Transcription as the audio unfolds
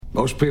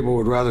Most people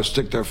would rather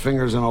stick their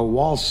fingers in a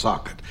wall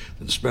socket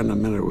than spend a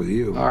minute with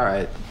you. All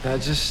right,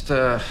 just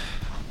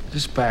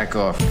back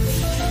off.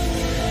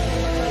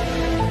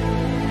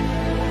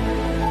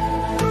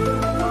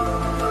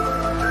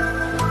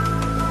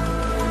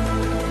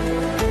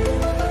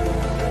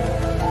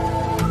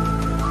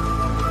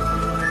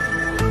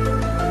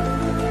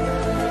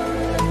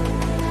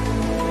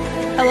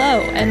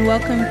 Hello, and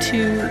welcome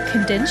to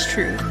Condensed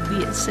Truth,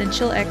 the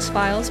Essential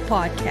X-Files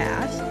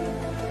podcast.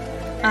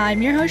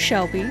 I'm your host,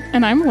 Shelby.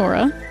 And I'm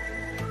Laura.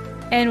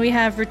 And we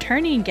have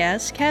returning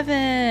guest,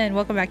 Kevin.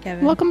 Welcome back,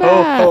 Kevin. Welcome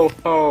back. Ho,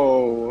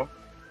 ho,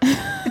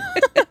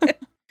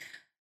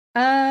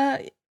 ho.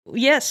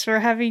 Yes,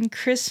 we're having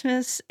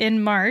Christmas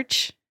in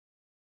March.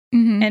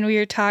 Mm-hmm. And we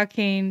are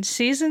talking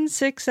Season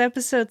 6,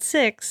 Episode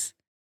 6,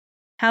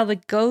 How the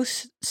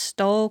Ghost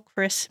Stole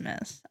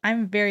Christmas.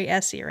 I'm very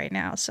essy right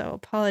now, so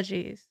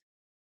apologies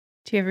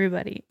to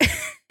everybody.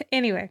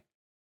 Anyway,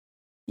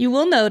 you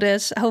will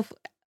notice,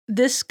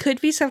 this could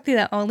be something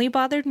that only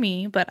bothered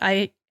me, but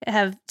I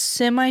have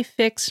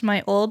semi-fixed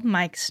my old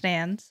mic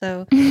stand,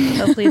 so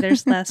hopefully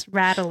there's less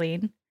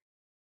rattling.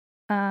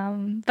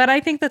 But I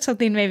think that's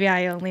something maybe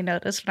I only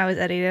noticed when I was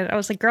editing it. I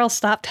was like, girl,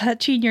 stop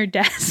touching your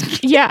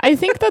desk. Yeah, I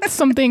think that's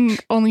something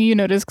only you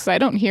notice because I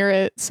don't hear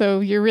it, so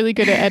you're really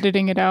good at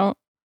editing it out.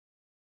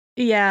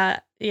 Yeah.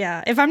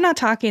 If I'm not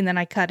talking, then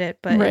I cut it,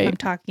 but Right. if I'm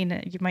talking,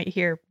 you might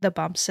hear the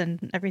bumps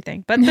and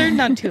everything, but they're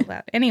not too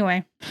loud.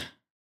 Anyway,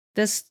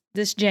 this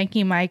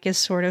janky mic is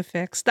sort of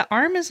fixed. The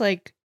arm is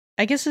like,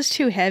 I guess it's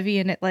too heavy,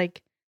 and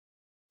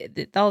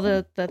all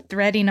the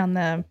threading on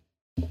the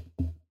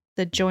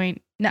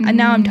joint.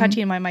 Now I'm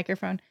touching my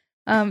microphone.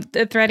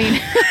 The threading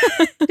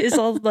is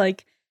all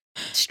like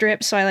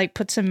stripped, so I like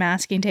put some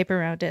masking tape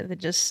around it and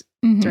just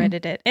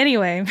threaded it.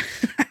 Anyway.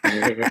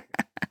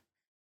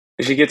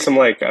 You should get some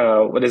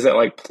what is it,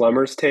 like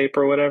plumber's tape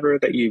or whatever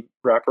that you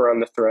wrap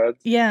around the threads?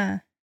 Yeah,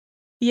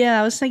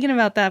 I was thinking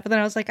about that, but then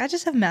I was like, I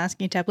just have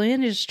masking tape. Let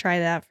me just try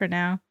that for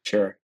now.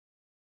 Sure.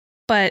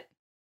 But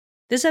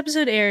this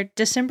episode aired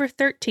December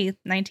 13th,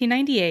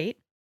 1998.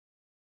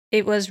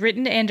 It was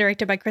written and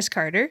directed by Chris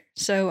Carter,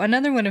 so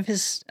another one of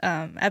his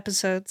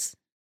episodes.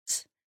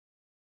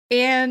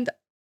 And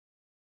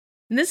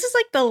this is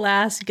like the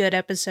last good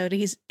episode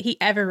he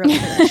ever wrote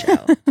for the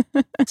show.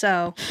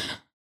 So,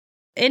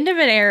 end of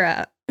an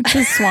era. It's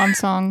his swan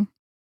song.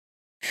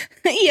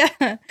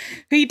 Yeah.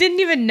 He didn't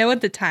even know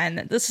at the time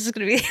that this was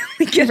going to be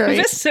a good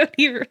episode.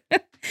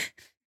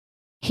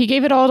 He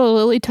gave it all to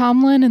Lily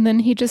Tomlin, and then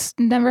he just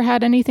never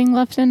had anything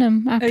left in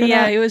him after that.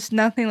 Yeah, it was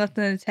nothing left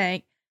in the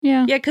tank.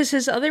 Yeah. Yeah, because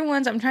his other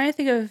ones, I'm trying to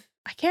think of,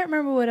 I can't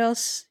remember what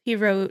else he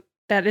wrote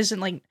that isn't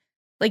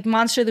like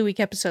Monster of the Week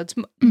episodes.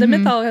 The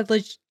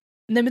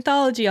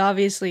mythology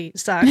obviously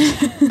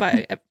sucks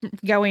by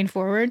going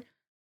forward.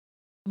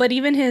 But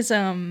even his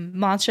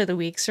Monster of the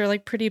Weeks are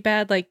like pretty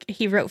bad. Like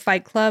he wrote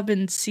Fight Club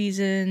in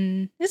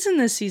season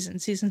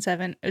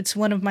 7. It's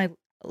one of my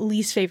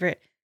least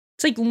favorite.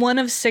 It's like one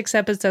of 6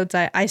 episodes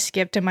I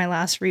skipped in my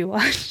last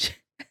rewatch.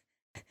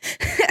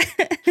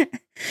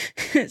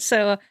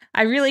 So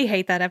I really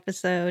hate that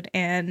episode,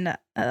 and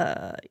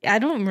I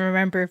don't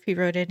remember if he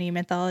wrote any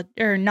mythology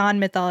or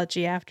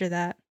non-mythology after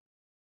that.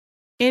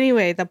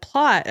 Anyway, the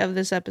plot of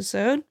this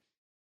episode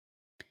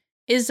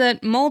is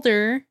that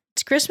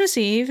it's Christmas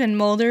Eve, and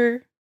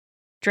Mulder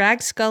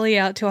drags Scully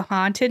out to a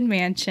haunted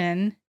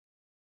mansion,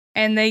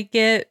 and they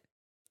get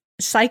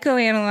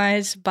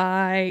psychoanalyzed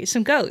by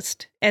some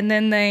ghost, and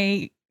then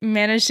they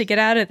manage to get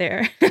out of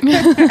there.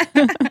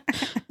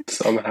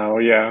 Somehow,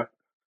 yeah.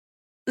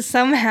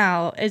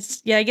 Somehow,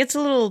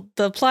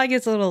 the plot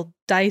gets a little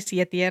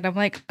dicey at the end. I'm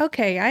like,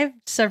 okay, I have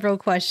several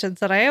questions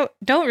that I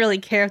don't really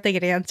care if they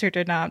get answered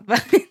or not,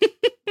 but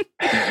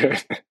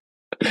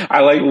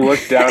I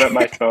looked down at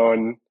my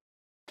phone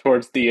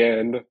towards the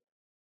end,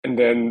 and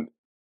then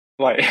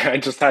I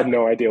just had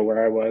no idea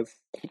where I was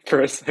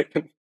for a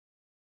second.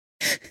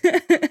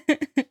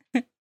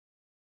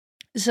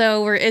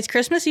 So it's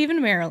Christmas Eve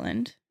in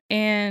Maryland,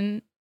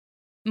 and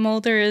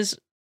Mulder is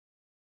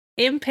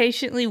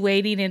impatiently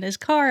waiting in his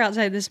car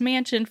outside this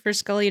mansion for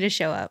Scully to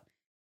show up.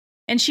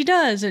 And she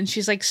does, and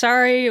she's like,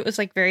 sorry, it was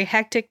like very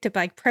hectic to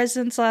buy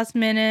presents last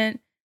minute.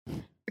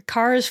 The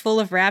car is full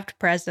of wrapped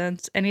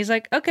presents. And he's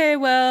like, okay,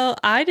 well,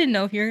 I didn't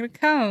know if you were going to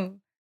come.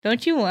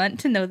 Don't you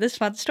want to know this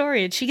fun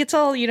story? And she gets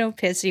all,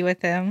 pissy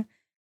with him,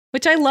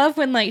 which I love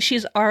when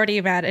she's already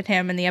mad at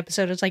him and the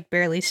episode is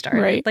barely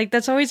started. Right. Like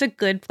that's always a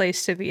good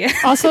place to be.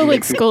 Also,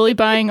 Scully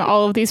buying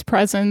all of these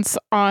presents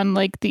on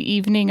the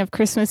evening of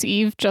Christmas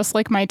Eve, just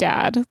like my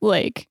dad.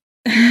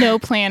 No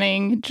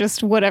planning,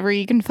 just whatever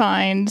you can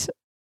find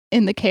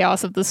in the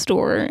chaos of the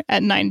store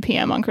at 9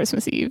 p.m. on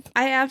Christmas Eve.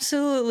 I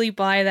absolutely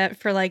buy that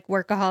for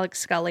workaholic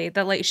Scully,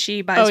 that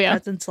she buys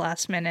presents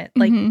last minute.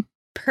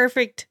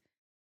 Perfect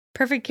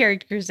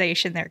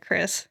characterization there,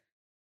 Chris.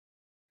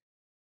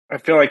 I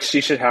feel like she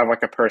should have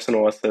a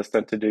personal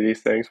assistant to do these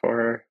things for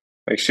her.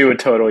 She would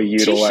totally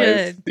utilize. She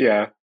should.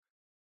 Yeah.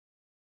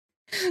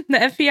 The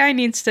FBI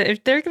needs to,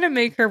 if they're gonna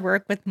make her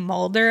work with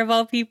Mulder of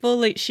all people,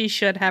 like she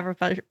should have a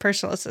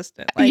personal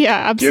assistant. Like,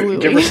 yeah, absolutely.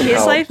 give her some his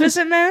help. life is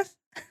a mess.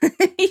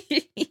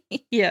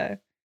 Yeah.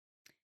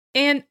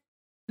 And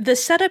the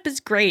setup is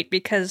great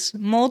because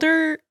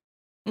Mulder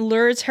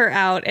lures her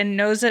out and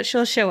knows that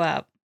she'll show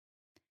up.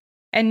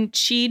 And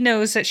she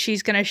knows that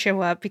she's going to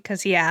show up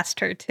because he asked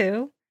her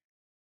to.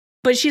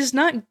 But she's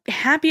not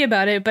happy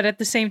about it, but at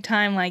the same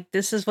time, like,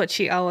 this is what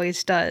she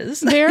always does.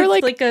 They're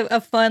It's like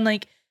a fun,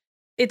 like,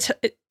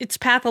 it's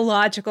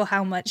pathological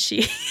how much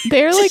she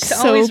they're like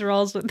just so always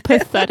rolls with it.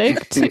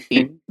 pathetic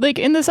like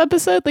in this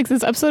episode. Like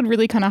this episode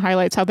really kind of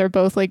highlights how they're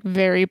both like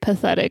very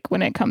pathetic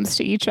when it comes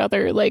to each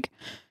other. Like,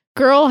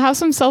 girl, have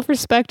some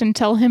self-respect and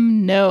tell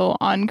him no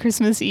on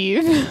Christmas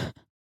Eve.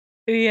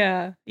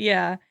 Yeah.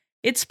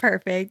 It's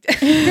perfect.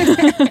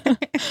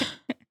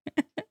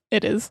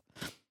 It is.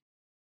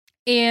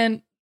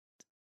 And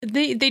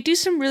they do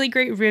some really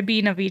great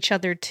ribbing of each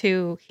other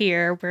too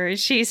here, where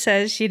she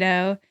says, you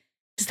know,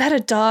 is that a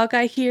dog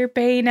I hear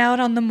baying out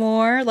on the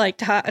moor? Like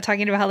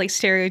talking about how like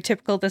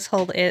stereotypical this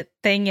whole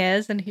thing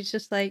is, and he's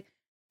just like,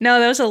 no,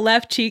 that was a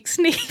left cheek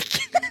sneak.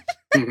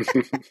 This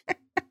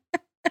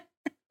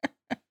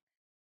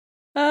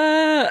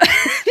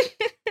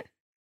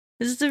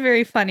is a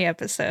very funny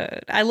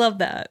episode. I love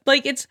that.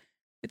 Like it's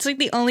like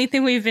the only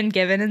thing we've been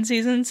given in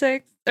season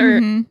 6,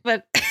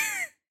 but.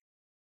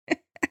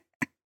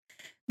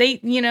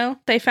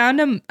 They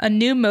found a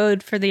new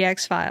mode for the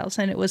X-Files,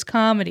 and it was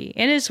comedy,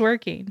 and it's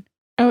working.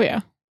 Oh,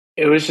 yeah.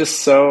 It was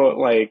just so,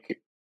 like,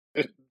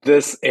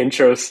 this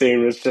intro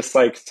scene was just,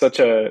 like, such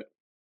a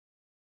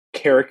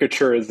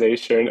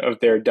caricaturization of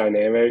their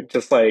dynamic.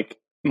 Just, like,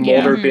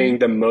 Mulder being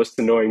the most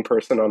annoying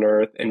person on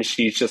Earth, and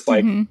she's just,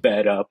 like,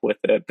 fed up with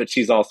it, but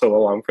she's also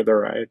along for the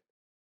ride.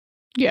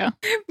 Yeah.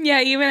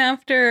 Yeah, even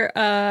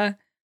after...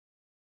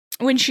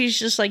 when she's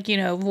just like, you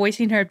know,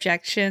 voicing her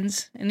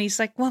objections, and he's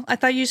like, well, I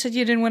thought you said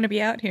you didn't want to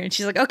be out here. And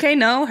she's like, okay,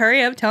 no,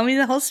 hurry up. Tell me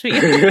the whole spiel.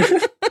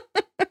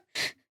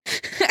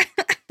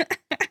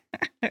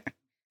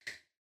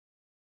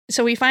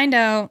 So we find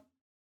out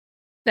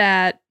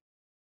that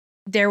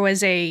there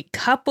was a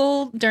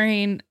couple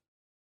during,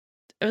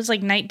 it was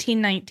like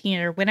 1919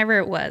 or whenever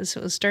it was.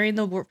 It was during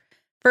the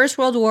First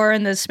World War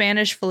and the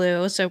Spanish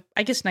flu. So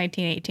I guess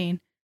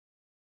 1918.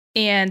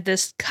 And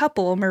this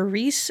couple,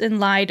 Maurice and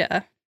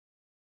Lyda,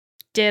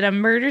 did a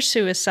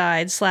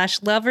murder-suicide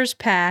 / lovers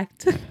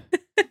pact.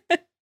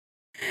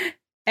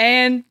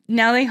 And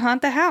now they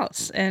haunt the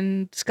house.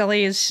 And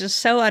Scully is just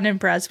so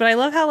unimpressed. But I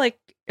love how, like,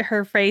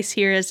 her face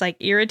here is, like,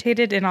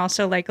 irritated and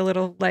also, like, a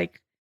little,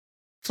 like,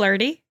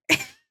 flirty.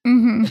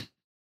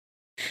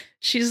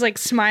 She's, like,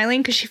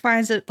 smiling because she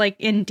finds it, like,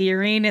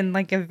 endearing in,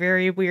 like, a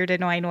very weird,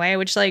 annoying way.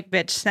 Which, like,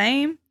 bitch,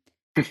 same.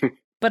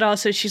 But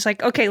also she's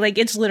like, okay, like,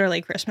 it's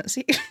literally Christmas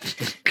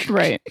Eve.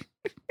 Right.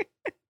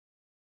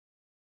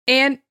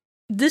 And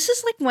this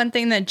is like one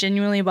thing that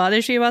genuinely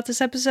bothers me about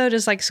this episode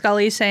is like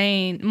Scully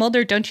saying,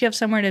 Mulder, don't you have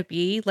somewhere to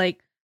be?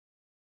 Like,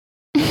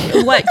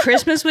 what,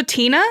 Christmas with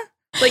Tina?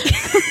 Like,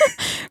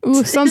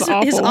 ooh, sounds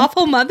awful. His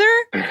awful mother?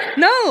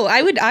 No,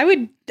 I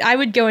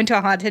would go into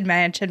a haunted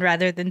mansion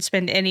rather than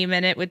spend any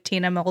minute with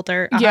Tina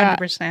Mulder.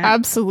 100%. Yeah,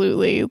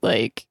 absolutely.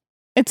 Like,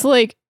 it's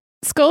like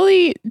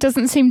Scully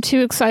doesn't seem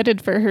too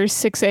excited for her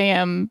 6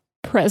 a.m.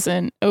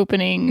 present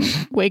opening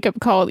wake up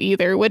call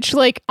either, which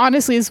like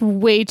honestly is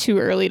way too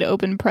early to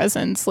open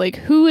presents. Like,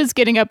 who is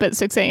getting up at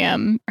 6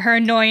 a.m.? Her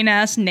annoying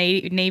ass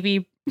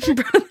Navy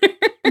brother.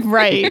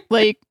 Right.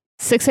 Like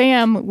 6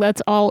 a.m.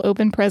 let's all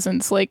open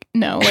presents. Like,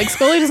 no, like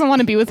Scully doesn't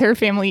want to be with her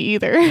family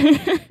either.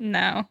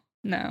 No.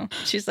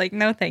 She's like,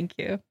 no, thank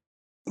you.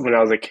 When I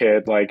was a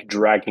kid, like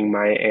dragging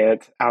my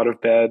aunt out of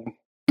bed,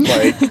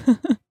 like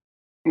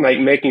like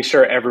making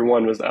sure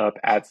everyone was up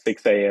at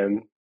 6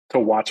 a.m. to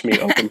watch me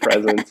open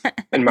presents.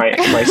 And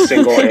my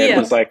single aunt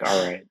was like,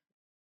 all right,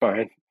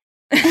 fine.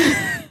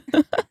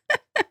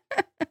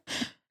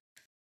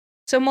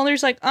 So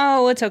Mulder's like,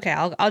 oh, it's okay.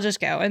 I'll just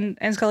go. And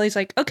Scully's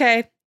like,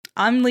 okay,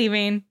 I'm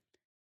leaving.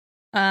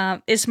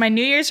 It's my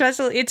New Year's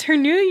it's her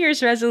New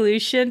Year's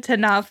resolution to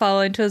not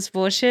fall into this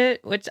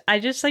bullshit, which I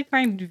just like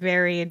find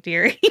very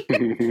endearing.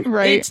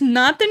 Right. It's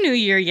not the new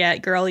year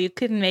yet, girl. You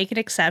could make an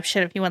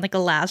exception if you want like a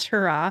last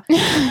hurrah.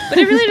 But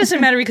it really doesn't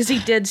matter because he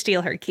did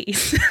steal her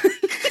keys.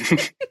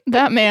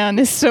 That man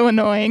is so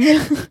annoying.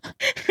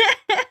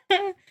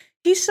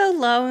 He's so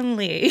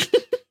lonely.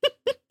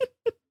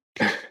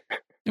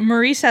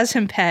 Maurice has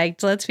him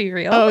pegged, let's be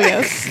real. Oh,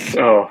 yes.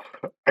 Oh,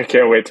 I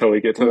can't wait till we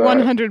get to that.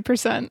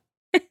 100%.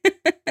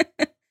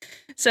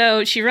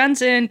 So she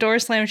runs in, door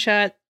slam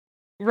shut,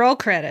 roll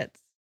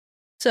credits.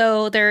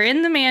 So they're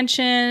in the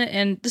mansion,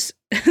 and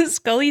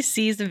Scully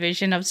sees the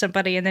vision of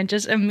somebody and then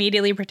just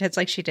immediately pretends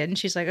like she didn't.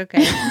 She's like,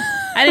 okay,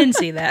 I didn't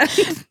see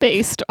that.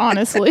 Based,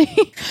 honestly.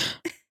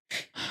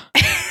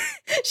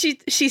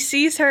 She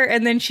sees her,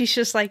 and then she's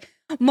just like,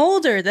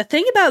 Mulder, the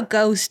thing about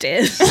Ghost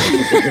is...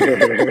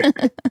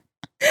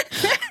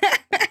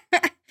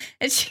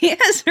 And she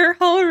has her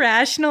whole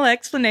rational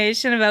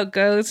explanation about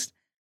Ghost,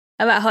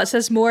 about how it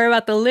says more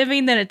about the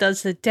living than it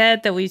does the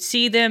dead, that we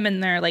see them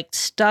and they're like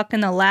stuck in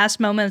the last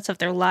moments of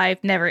their life,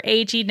 never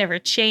aging, never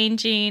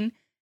changing.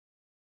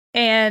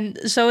 And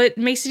so it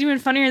makes it even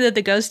funnier that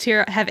the ghosts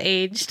here have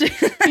aged.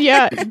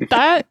 Yeah,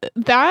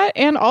 that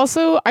and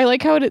also I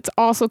like how it's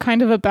also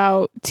kind of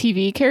about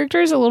TV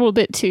characters a little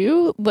bit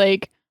too.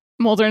 Like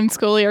Mulder and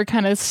Scully are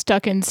kind of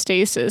stuck in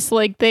stasis.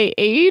 Like they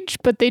age,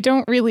 but they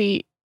don't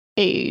really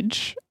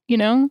age, you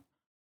know?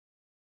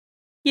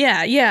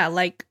 Yeah,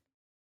 like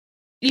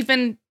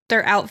even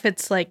their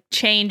outfits like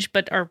change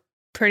but are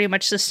pretty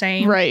much the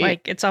same. Right.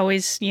 Like it's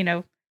always,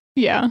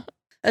 Yeah.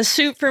 a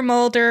suit for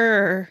Mulder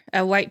or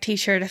a white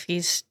t-shirt if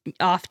he's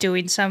off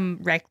doing some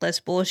reckless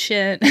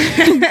bullshit.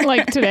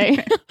 Like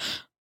today.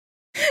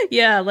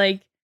 Yeah,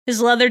 like his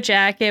leather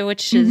jacket,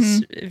 which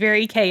is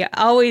very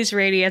always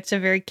radiates a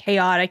very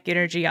chaotic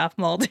energy off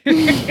Mulder.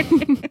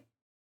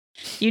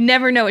 You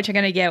never know what you're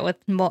going to get with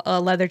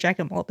a leather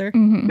jacket Mulder.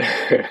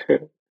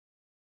 Mhm.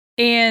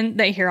 And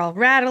they hear all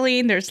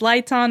rattling. There's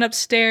lights on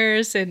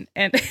upstairs. And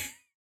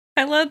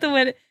I love the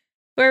one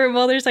where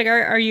Mulder's like,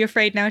 are you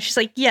afraid now? She's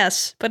like,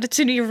 yes, but it's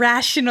an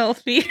irrational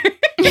fear.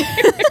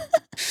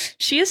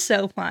 She is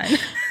so fun.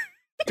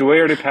 Do we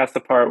already pass the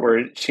part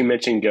where she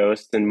mentioned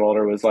ghosts and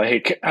Mulder was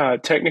like,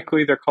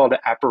 technically they're called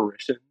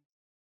apparitions?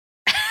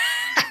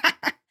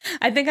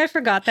 I think I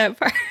forgot that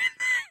part.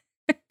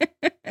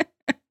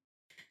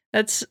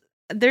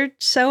 They're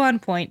so on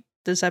point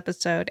this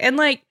episode. And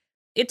like,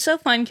 it's so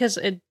fun because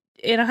it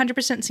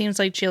 100% seems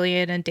like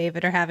Jillian and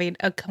David are having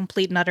a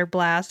complete and utter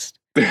blast.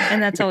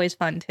 And that's always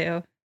fun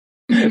too.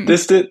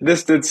 This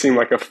did seem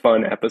like a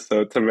fun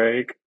episode to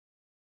make.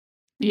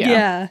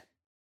 Yeah.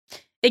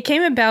 It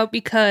came about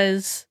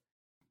because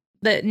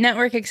the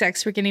network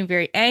execs were getting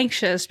very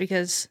anxious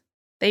because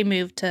they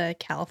moved to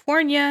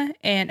California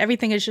and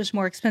everything is just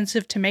more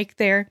expensive to make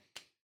there.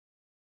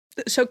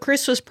 So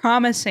Chris was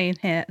promising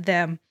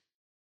them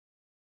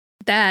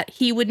that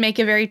he would make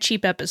a very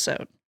cheap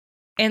episode.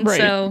 And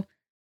so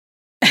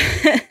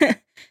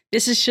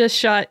this is just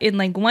shot in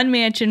like one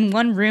mansion,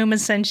 one room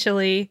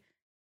essentially.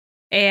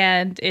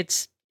 And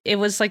it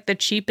was like the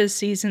cheapest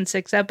season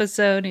 6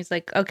 episode. And he's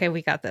like, okay,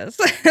 we got this.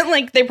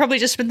 Like they probably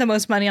just spent the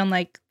most money on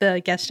like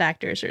the guest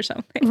actors or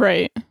something.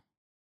 Right.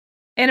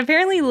 And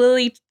apparently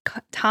Lily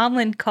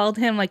Tomlin called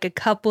him like a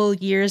couple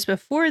years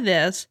before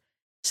this,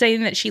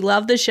 saying that she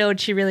loved the show and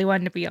she really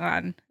wanted to be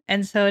on.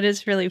 And so it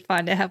is really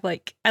fun to have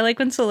like, I like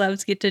when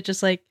celebs get to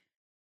just like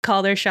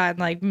call their shot and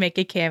like make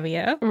a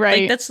cameo.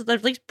 Right. Like that's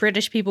like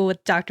British people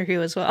with Doctor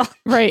Who as well.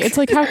 Right. It's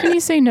like, how can you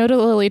say no to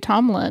Lily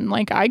Tomlin?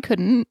 Like I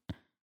couldn't.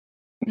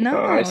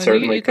 No, I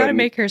certainly you gotta couldn't.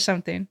 make her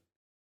something.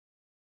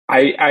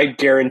 I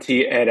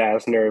guarantee Ed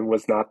Asner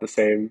was not the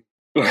same.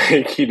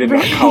 Like he did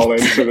not call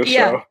into the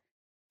show.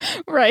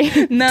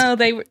 Right. No,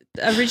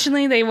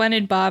 originally they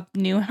wanted Bob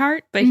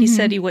Newhart, but he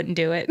said he wouldn't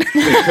do it.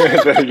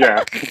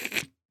 Yeah.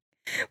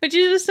 Which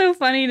is just so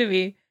funny to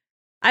me.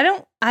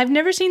 I've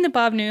never seen the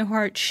Bob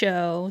Newhart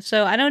show,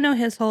 so I don't know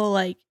his whole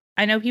like,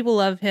 I know people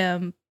love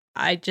him.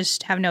 I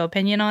just have no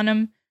opinion on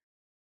him.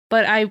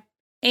 But I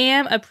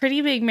am a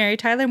pretty big Mary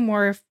Tyler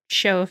Moore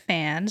show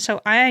fan,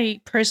 so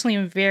I personally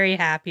am very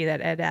happy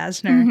that Ed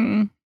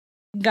Asner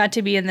got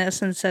to be in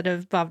this instead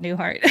of Bob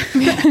Newhart.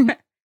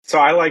 So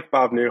I like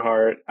Bob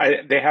Newhart.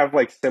 They have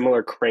like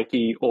similar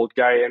cranky old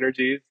guy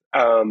energies.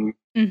 But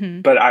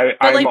like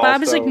Bob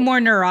also, is like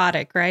more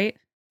neurotic, right?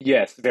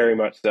 Yes, very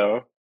much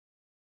so.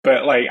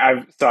 But like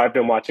I've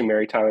been watching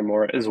Mary Tyler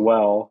Moore as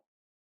well,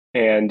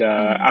 and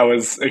I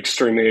was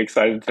extremely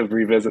excited to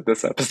revisit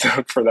this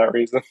episode for that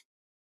reason.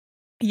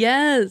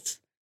 Yes,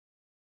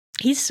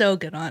 he's so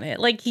good on it.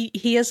 Like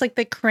he has like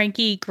the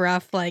cranky,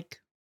 gruff like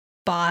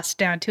boss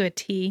down to a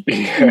T.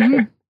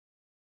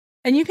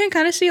 And you can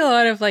kind of see a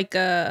lot of like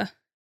Dawn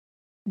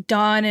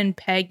and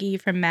Peggy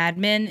from Mad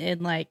Men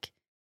in like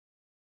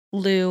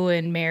Lou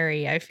and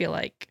Mary, I feel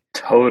like.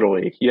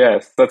 Totally.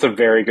 Yes. That's a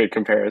very good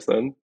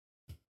comparison.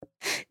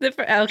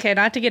 Okay,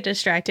 not to get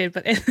distracted,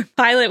 but in the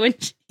pilot when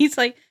he's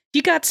like,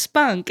 you got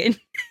spunk. And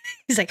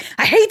he's like,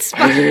 I hate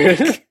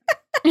spunk.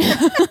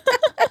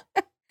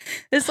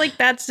 It's like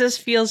that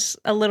just feels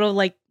a little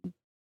like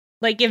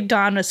if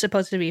Dawn was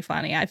supposed to be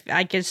funny.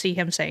 I could see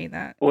him saying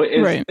that. Well,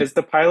 is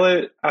the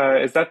pilot,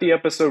 is that the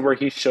episode where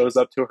he shows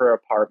up to her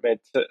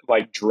apartment to,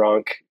 like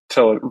drunk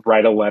to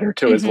write a letter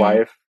to his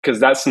wife? Because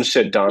that's some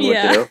shit Dawn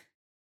would do.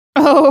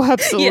 Oh,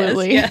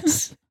 absolutely.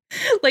 Yes.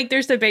 Like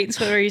there's the Bates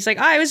where he's like,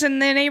 I was in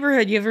the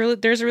neighborhood.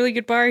 There's a really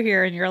good bar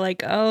here. And you're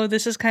like, oh,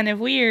 this is kind of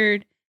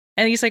weird.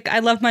 And he's like, I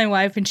love my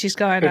wife and she's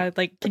gone.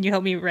 Like, can you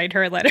help me write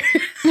her a letter?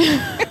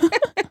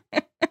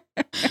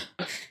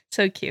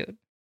 So cute.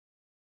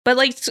 But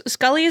like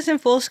Scully is in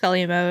full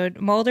Scully mode.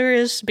 Mulder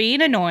is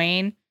being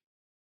annoying.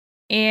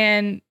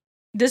 And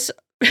this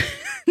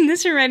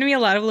reminded me a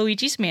lot of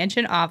Luigi's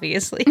Mansion,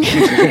 obviously.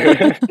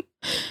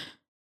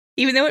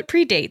 Even though it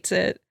predates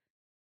it.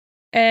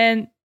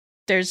 And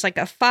there's like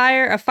a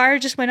fire. A fire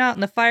just went out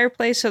in the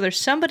fireplace. So there's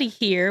somebody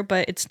here,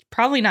 but it's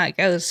probably not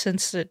ghosts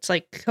since it's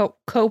like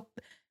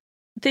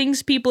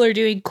things people are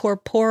doing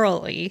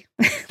corporally,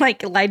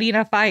 like lighting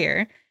a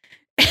fire.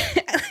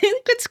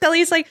 But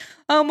Scully's like,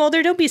 "Oh,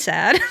 Mulder, don't be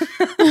sad."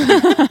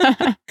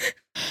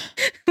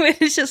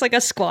 It's just like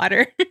a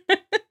squatter.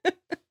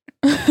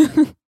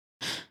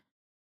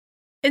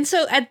 And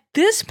so at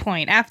this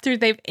point, after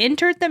they've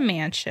entered the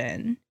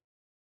mansion,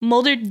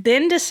 Mulder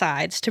then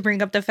decides to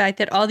bring up the fact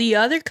that all the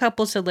other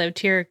couples that lived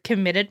here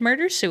committed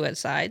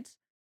murder-suicides,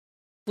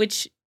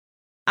 which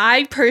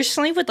I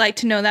personally would like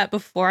to know that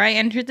before I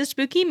entered the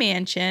spooky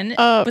mansion.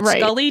 But right.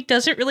 Scully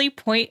doesn't really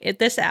point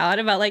this out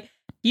about like,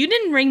 you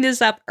didn't bring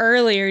this up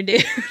earlier,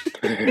 dude.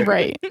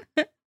 Right.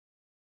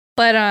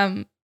 But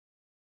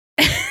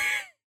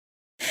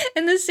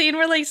in the scene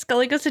where like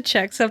Scully goes to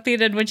check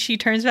something, and when she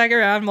turns back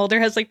around, Mulder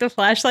has like the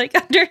flashlight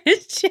under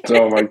his chin.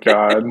 Oh my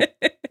god.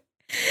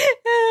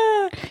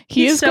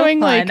 He is so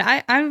going fun.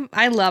 like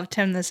I loved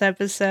him this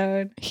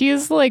episode. he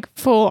is like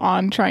full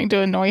on trying to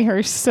annoy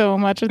her so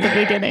much at the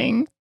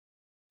beginning.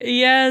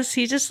 Yes,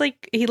 he just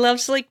like he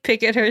loves to like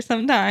pick at her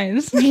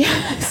sometimes.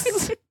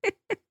 Yes.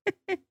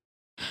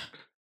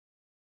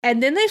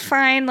 And then they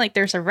find like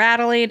there's a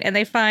rattling, and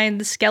they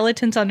find the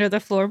skeletons under the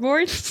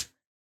floorboards.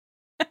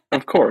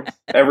 Of course.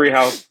 Every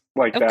house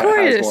like Of that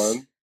course. has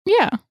one.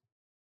 Yeah.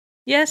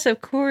 Yes,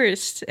 of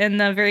course. And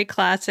the very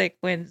classic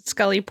when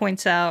Scully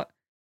points out,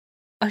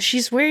 "Oh,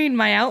 she's wearing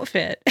my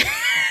outfit."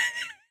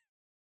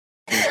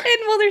 And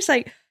Mulder's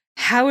like,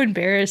 "How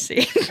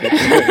embarrassing."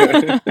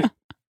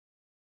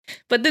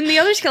 But then the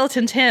other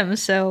skeleton's him,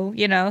 so,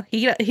 you know,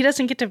 he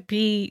doesn't get to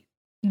be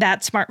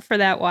that smart for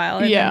that while.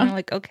 And Yeah. then they're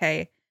like,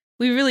 okay,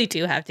 we really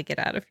do have to get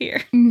out of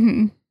here.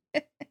 Hmm.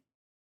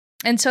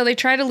 And so they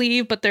try to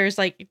leave, but they're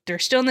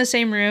still in the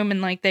same room,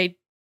 and like they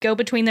go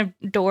between the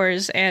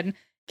doors and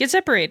get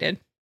separated.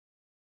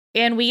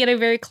 And we get a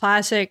very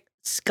classic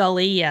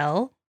Scully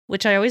yell,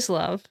 which I always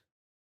love.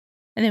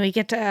 And then we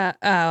get to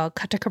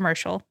cut to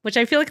commercial, which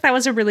I feel like that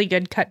was a really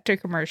good cut to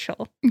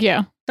commercial.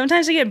 Yeah.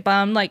 Sometimes I get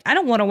bummed, like I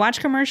don't want to watch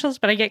commercials,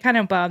 but I get kind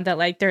of bummed that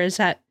like there is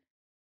that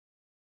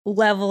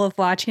level of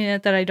watching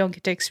it that I don't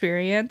get to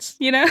experience,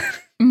 you know?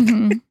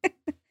 Hmm.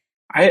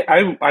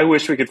 I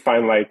wish we could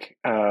find like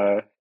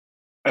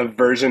a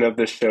version of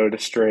the show to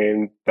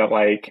stream that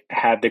like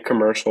had the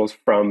commercials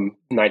from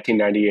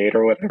 1998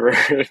 or whatever.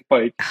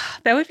 Like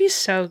That would be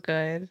so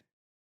good.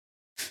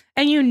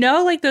 And you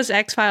know, like those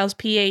X-Files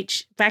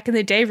PH back in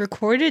the day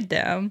recorded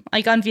them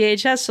like on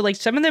VHS. So like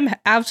some of them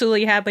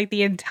absolutely had like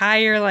the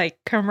entire like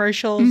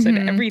commercials and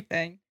Mhm.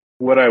 everything.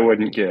 what I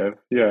wouldn't give.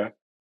 Yeah.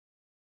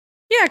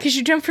 Yeah, because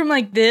you jump from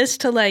like this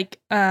to like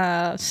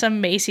some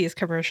Macy's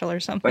commercial or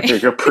something. Like a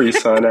Capri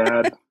Sun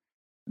ad.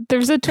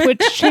 There's a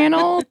Twitch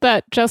channel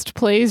that just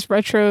plays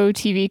retro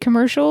TV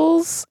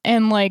commercials,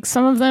 and like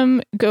some of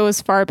them go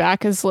as far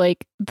back as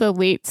like the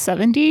late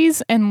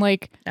 70s, and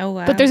like Oh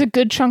wow. but there's a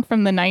good chunk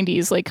from the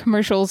 90s, like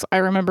commercials I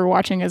remember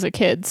watching as a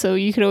kid. So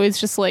you could always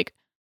just like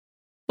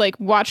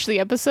watch the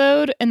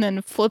episode and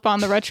then flip on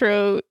the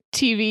retro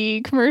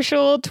TV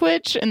commercial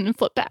Twitch and then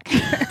flip back.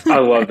 I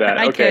love that.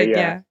 I Okay, could,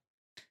 yeah.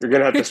 You're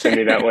gonna have to send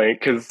me that link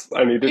because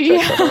I need to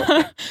check that out.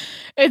 Yeah.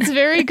 It's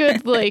very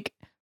good, like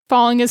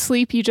falling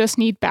asleep, you just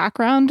need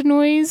background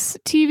noise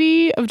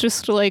TV of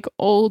just like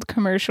old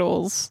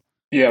commercials.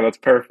 Yeah, that's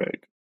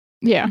perfect.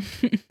 Yeah.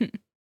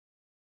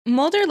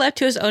 Mulder left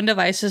to his own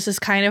devices is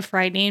kind of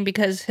frightening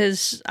because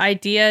his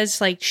idea is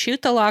like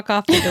shoot the lock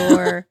off the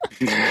door.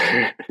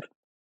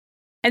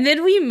 And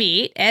then we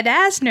meet Ed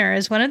Asner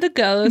as one of the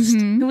ghosts.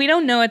 Mhm. Who we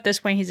don't know at this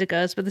point he's a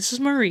ghost, but this is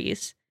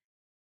Maurice.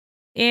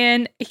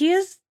 And he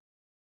is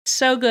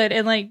so good.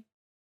 And like,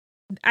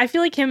 I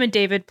feel like him and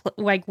David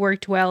like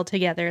worked well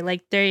together.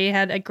 Like they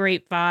had a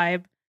great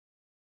vibe.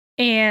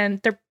 And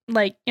they're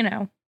like, you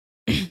know,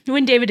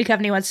 when David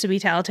Duchovny wants to be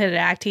talented at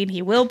acting,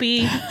 he will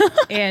be.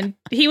 And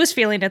he was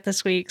feeling it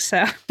this week,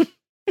 so.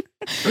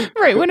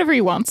 Right, whenever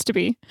he wants to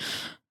be.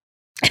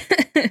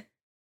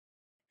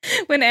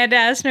 When Ed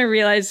Asner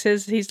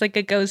realizes he's like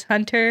a ghost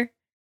hunter,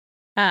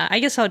 I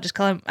guess I'll just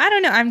call him, I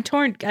don't know, I'm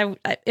torn.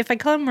 If I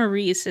call him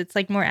Maurice, it's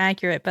like more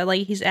accurate, but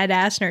like he's Ed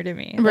Asner to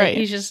me. Like, Right.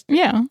 he's just,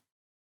 Yeah.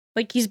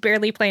 like he's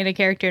barely playing a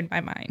character in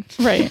my mind.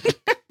 Right.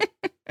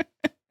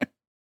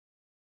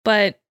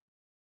 But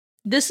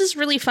this is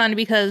really fun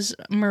because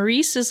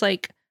Maurice is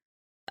like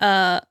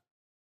a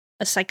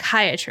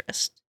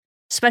psychiatrist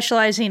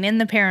specializing in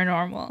the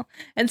paranormal.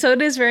 And so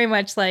it is very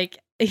much like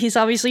he's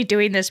obviously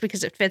doing this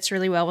because it fits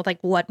really well with like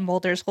what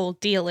Mulder's whole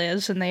deal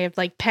is. And they have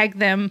like pegged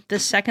them the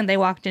second they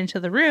walked into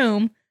the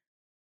room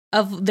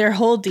of their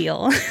whole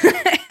deal.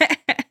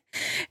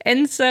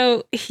 And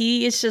so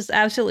he is just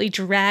absolutely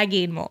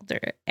dragging Mulder.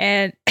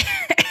 And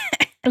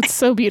It's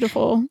so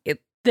beautiful.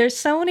 there's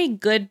so many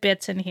good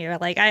bits in here.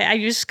 Like I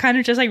just kind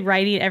of just like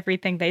writing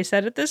everything they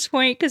said at this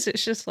point because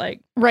it's just like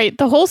Right.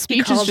 The whole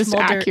speech is calls just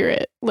Mulder-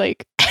 accurate.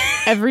 Like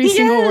every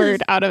single Yes.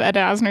 word out of Ed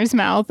Asner's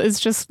mouth is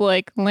just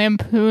like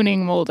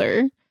lampooning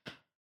Mulder.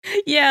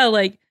 yeah,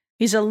 like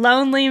he's a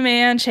lonely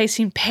man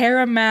chasing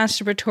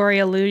paramasturbatory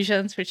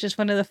illusions, which is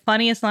one of the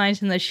funniest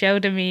lines in the show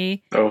to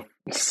me. Oh,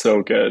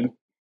 so good.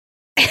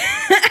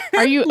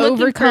 Are you Looking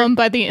for- overcome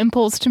by the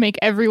impulse to make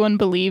everyone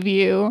believe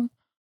you?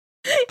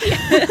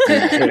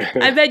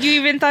 I bet you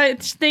even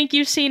think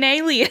you've seen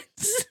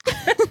aliens.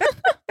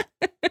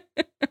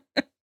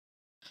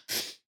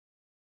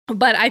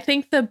 But I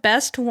think the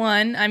best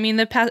one, I mean,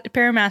 the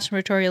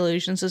paramasturbatory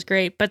illusions is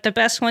great, but the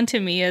best one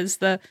to me is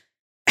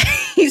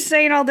he's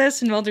saying all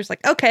this and Mulder's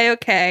like,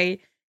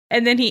 okay.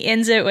 And then he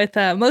ends it with,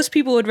 most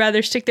people would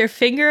rather stick their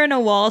finger in a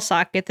wall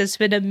socket than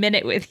spend a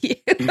minute with you.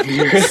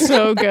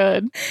 So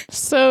good.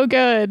 So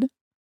good.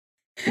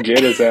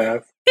 Get his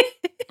ass.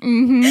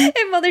 Mm-hmm.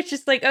 And Mulder's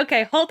just like,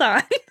 okay, hold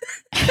on.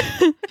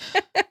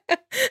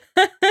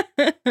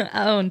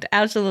 Owned.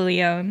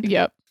 Absolutely owned.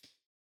 Yep.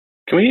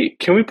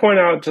 Can we point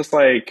out just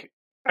like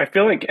I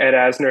feel like Ed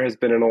Asner has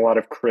been in a lot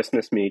of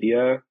Christmas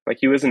media. Like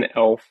he was an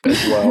elf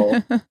as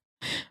well.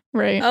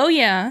 Right. Oh,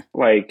 yeah.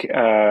 Like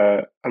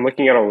I'm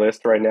looking at a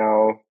list right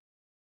now.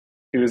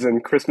 He was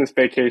in Christmas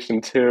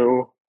Vacation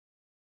 2.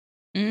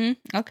 He's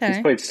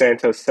Okay. played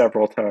Santa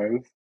several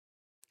times.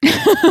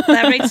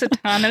 That makes a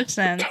ton of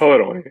sense.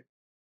 Totally.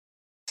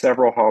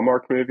 Several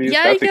Hallmark movies.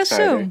 Yeah, That's I guess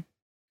exciting. so.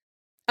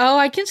 Oh,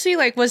 I can see,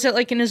 like, was it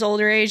like in his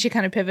older age, he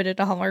kind of pivoted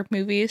to Hallmark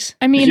movies?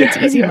 I mean, it's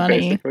easy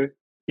money. Basically.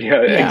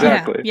 Yeah,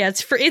 exactly. Yeah,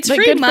 it's free Like,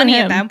 free good for money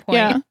at him. that point.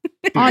 Yeah,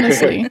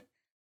 honestly.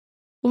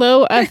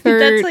 Low effort,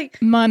 That's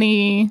like-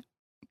 money,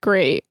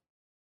 great.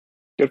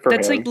 Good for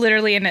That's him. like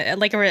literally an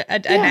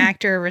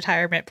actor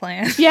retirement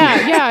plan.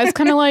 Yeah. It's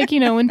kind of like,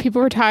 when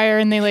people retire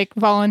and they like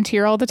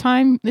volunteer all the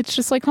time. It's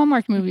just like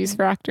Hallmark movies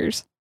for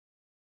actors.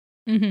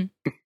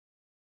 Mm-hmm.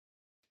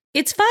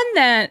 It's fun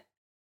that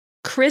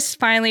Chris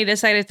finally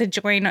decided to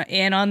join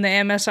in on the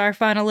MSR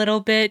fun a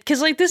little bit.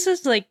 Because, like, this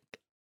is like,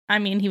 I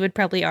mean, he would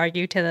probably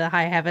argue to the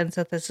high heavens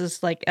that this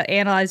is like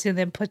analyzing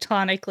them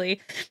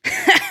platonically.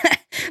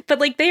 But,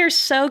 like, they are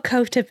so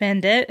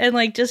codependent and,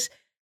 like, just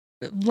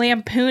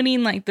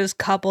lampooning, like, this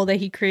couple that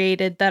he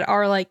created that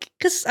are, like,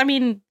 because, I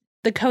mean,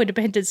 the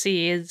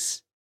codependency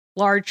is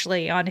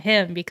largely on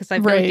him because I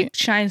feel like it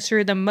shines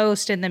through the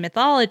most in the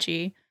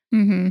mythology.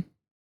 Mm-hmm.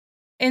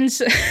 And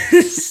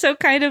so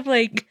kind of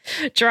like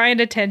drawing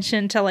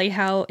attention to like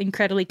how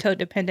incredibly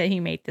codependent he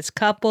made this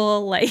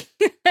couple, like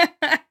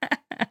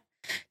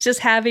just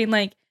having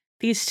like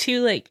these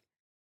two like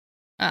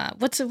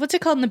what's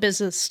it called in the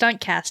business? Stunt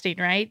casting,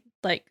 right?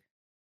 Like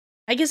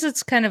I guess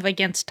it's kind of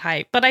against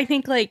type, but I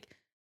think like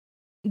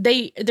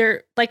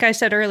they're like I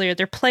said earlier,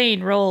 they're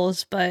playing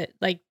roles, but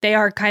like they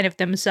are kind of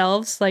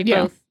themselves. Like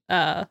both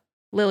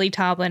Lily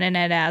Tomlin and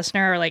Ed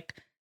Asner are like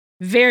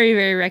very,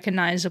 very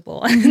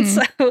recognizable. And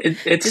so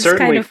it's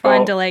kind of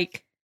fun to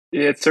like.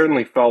 It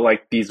certainly felt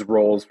like these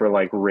roles were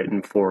like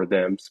written for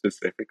them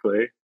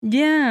specifically.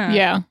 Yeah.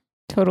 Yeah,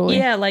 totally.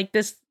 Yeah, like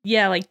this.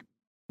 Yeah, like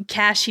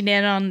cashing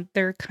in on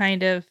their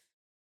kind of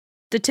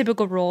the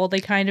typical role they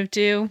kind of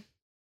do.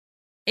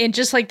 And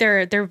just like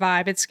their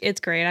vibe,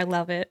 it's great. I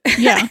love it.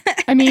 Yeah.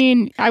 I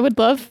mean, I would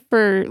love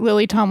for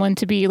Lily Tomlin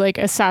to be like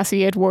a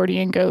sassy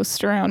Edwardian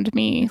ghost around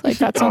me. Like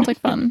that sounds like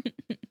fun.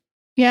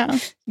 Yeah.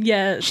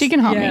 Yes. She can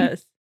haunt me.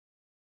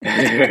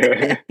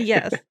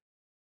 Yes.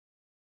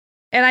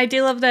 And I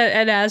do love that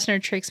Ed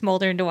Asner tricks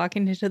Mulder into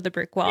walking into the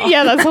brick wall.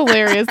 Yeah, that's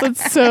hilarious.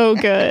 That's so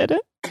good.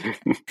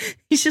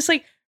 He's just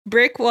like,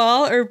 brick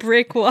wall or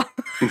brick wall?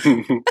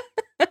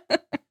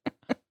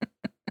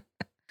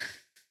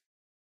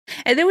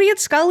 And then we get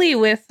Scully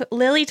with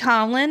Lily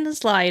Tomlin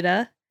as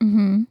Lyda.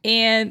 Mm-hmm.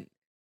 And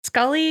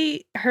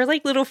Scully, her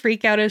like little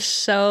freak out is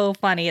so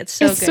funny. It's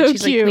so good. So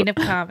She's cute. like queen of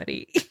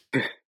comedy.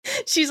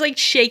 She's like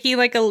shaking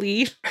like a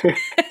leaf.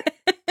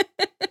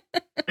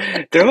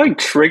 They're like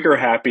trigger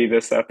happy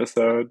this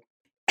episode.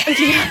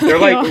 Yeah. They're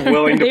like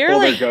willing to pull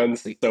like, their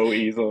guns so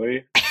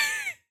easily.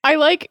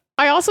 I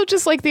also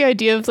just like the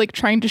idea of like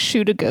trying to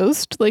shoot a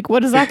ghost. Like,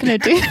 what is that going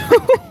to do?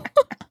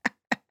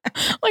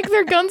 Like,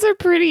 their guns are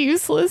pretty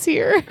useless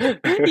here.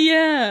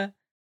 Yeah.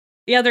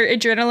 Yeah, their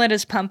adrenaline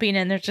is pumping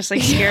and they're just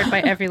like scared by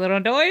every little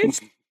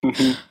noise.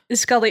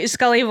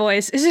 Scully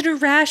voice, is it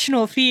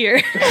irrational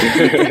fear?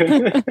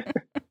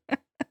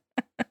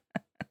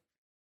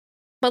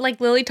 But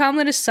like Lily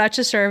Tomlin is such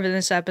a serve in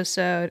this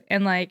episode,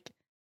 and like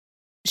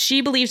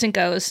she believes in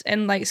ghosts,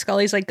 and like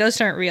Scully's like,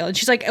 ghosts aren't real, and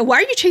she's like, why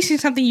are you chasing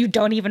something you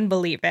don't even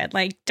believe in?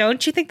 Like,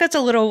 don't you think that's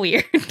a little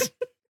weird?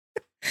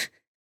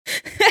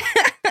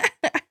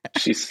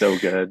 She's so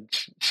good.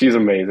 She's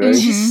amazing. Mm-hmm.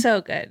 She's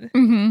so good.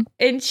 Mm-hmm.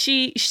 And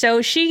she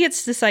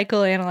gets to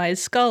psychoanalyze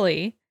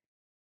Scully.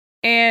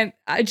 And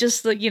I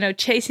just,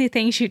 chasing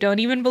things you don't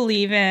even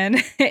believe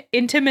in,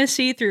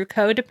 intimacy through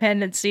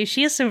codependency.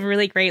 She has some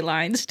really great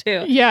lines,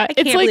 too. Yeah, I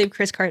can't believe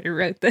Chris Carter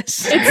wrote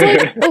this. It's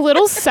like a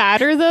little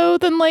sadder, though,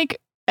 than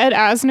like Ed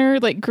Asner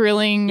like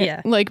grilling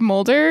like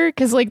Mulder.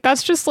 Because like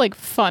that's just like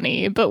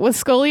funny. But with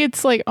Scully,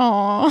 it's like,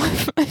 aw,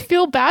 I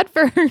feel bad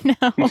for her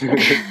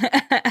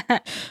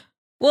now.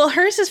 Well,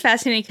 hers is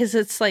fascinating because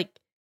it's like,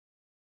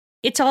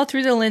 it's all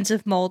through the lens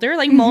of Mulder.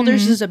 Like,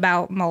 Mulder's is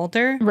about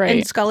Mulder. Right.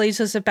 And Scully's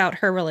is about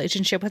her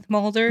relationship with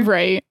Mulder.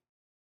 Right.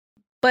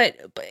 But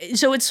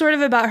so it's sort of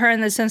about her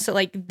in the sense that,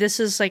 like, this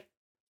is, like,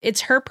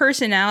 it's her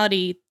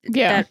personality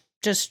that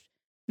just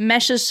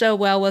meshes so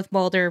well with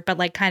Mulder, but,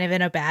 like, kind of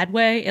in a bad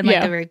way, in,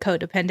 like, a very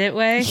codependent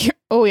way.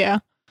 Oh, yeah.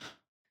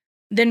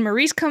 Then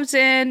Maurice comes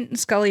in.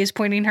 Scully is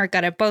pointing her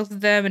gun at both of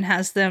them and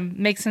has them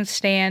make some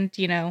stand,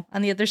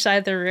 on the other side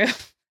of the room.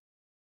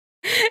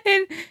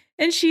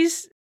 and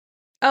she's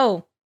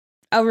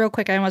real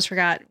quick, I almost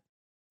forgot.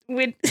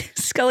 When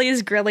Scully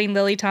is grilling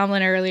Lily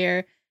Tomlin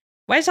earlier,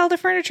 why is all the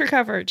furniture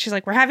covered? She's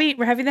like, we're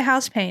having the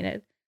house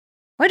painted.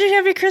 Why did you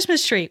have your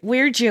Christmas tree?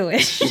 We're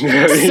Jewish.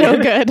 So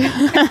good.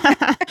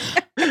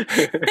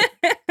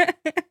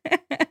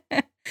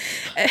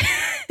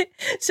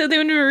 So then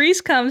when Maurice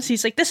comes,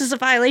 he's like, this is a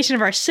violation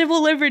of our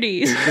civil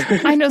liberties.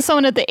 I know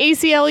someone at the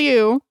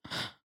ACLU.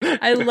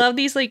 I love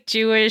these like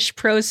Jewish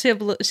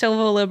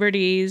pro-civil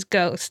liberties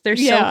ghosts. They're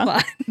so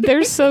fun.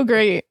 They're so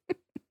great.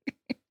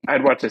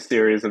 I'd watch a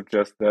series of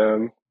just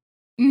them.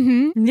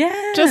 Mm-hmm.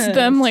 Yeah. Just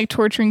them like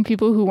torturing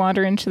people who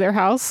wander into their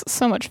house.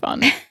 So much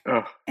fun.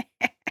 Oh.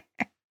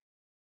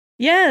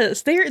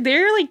 Yes,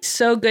 they're like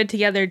so good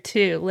together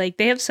too. Like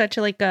they have such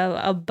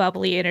a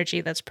bubbly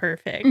energy that's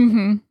perfect.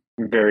 Mm-hmm.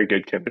 Very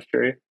good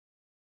chemistry.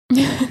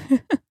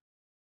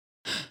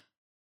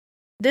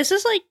 This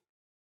is like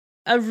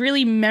a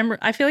really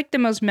I feel like the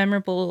most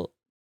memorable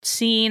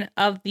scene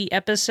of the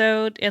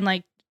episode, and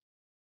like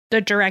the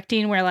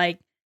directing where like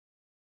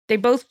they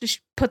both just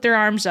put their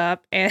arms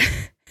up and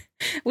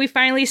we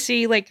finally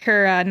see like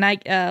her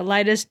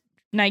lightest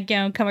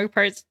nightgown come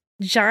apart.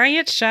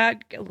 Giant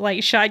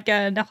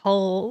shotgun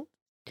hole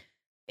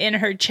in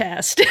her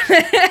chest.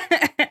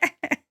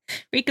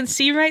 We can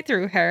see right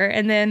through her,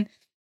 and then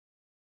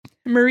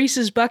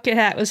Maurice's bucket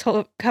hat was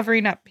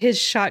covering up his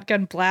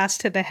shotgun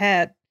blast to the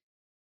head.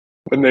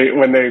 When they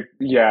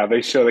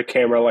show the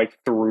camera like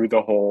through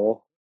the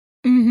hole.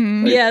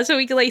 Mm-hmm. Yeah, so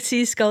we can like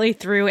see Scully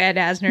through Ed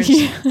Asner's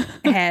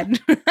head.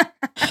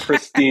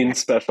 Pristine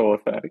special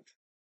effects.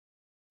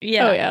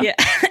 Yeah. Oh, yeah.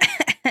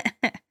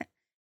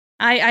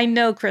 I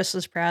know Chris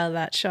was proud of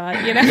that shot,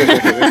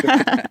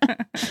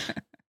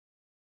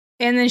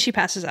 And then she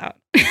passes out.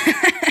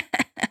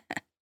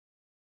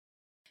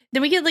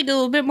 Then we get like a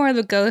little bit more of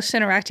the ghosts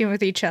interacting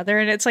with each other,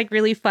 and it's like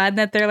really fun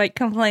that they're like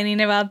complaining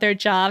about their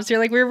jobs. They're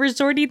like, we're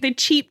resorting to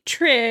cheap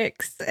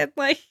tricks, and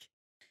like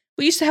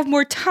we used to have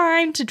more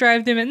time to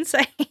drive them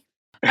insane.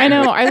 I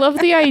know. I love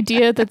the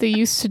idea that they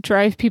used to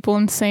drive people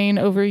insane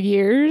over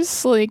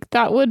years. Like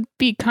that would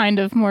be kind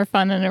of more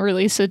fun in a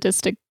really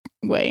sadistic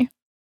way.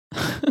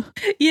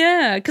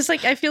 Yeah, because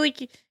like I feel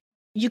like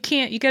you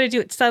got to do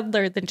it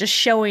subtler than just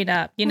showing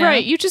up,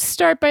 Right, you just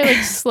start by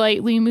like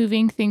slightly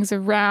moving things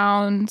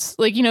around,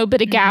 like, a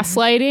bit of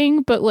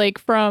gaslighting, but like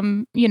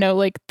from,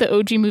 like the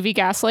OG movie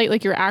Gaslight,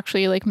 like you're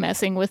actually like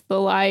messing with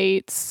the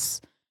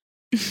lights,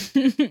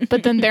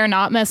 but then they're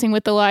not messing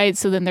with the lights,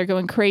 so then they're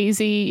going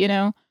crazy,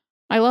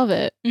 I love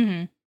it.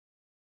 Mm-hmm.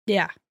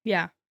 Yeah.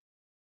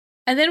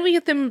 And then we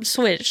get them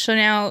switched, so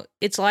now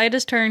it's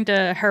Lyda's turn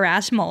to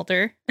harass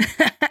Mulder.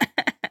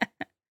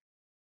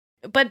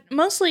 But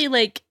mostly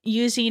like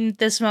using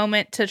this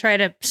moment to try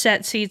to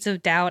set seeds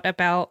of doubt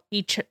about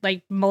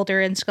like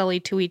Mulder and Scully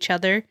to each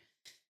other.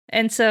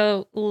 And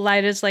so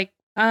Lyda's like,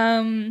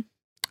 I'm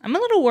a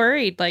little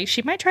worried. Like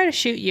she might try to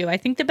shoot you. I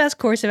think the best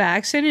course of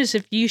action is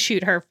if you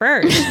shoot her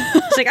first.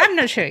 It's like, I'm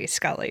not shooting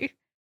Scully.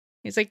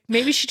 He's like,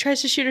 maybe she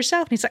tries to shoot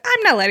herself. And he's like,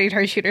 I'm not letting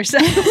her shoot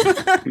herself.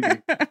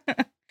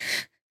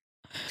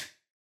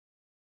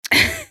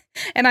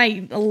 And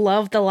I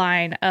love the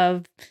line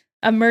of,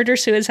 a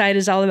murder-suicide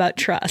is all about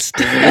trust.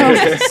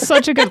 Oh,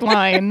 such a good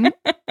line.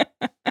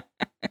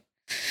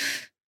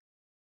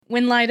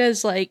 When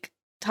Lyda's like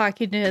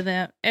talking to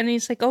them, and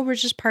he's like, "Oh, we're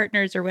just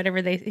partners," or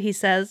whatever he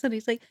says, and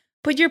he's like,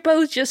 "But you're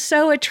both just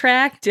so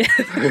attractive."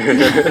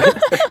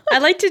 I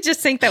like to just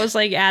think that was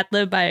like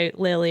ad-lib by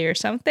Lily or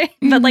something,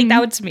 but like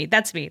that was me.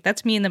 That's me.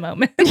 That's me in the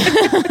moment.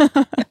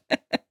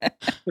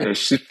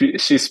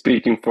 She's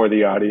speaking for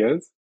the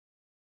audience.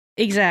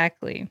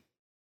 Exactly.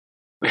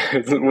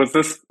 Was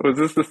this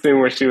the thing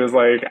where she was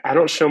like, I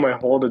don't show my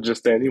hole to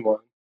just anyone?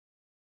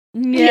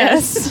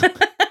 Yes.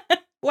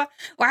 Why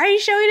are you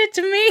showing it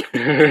to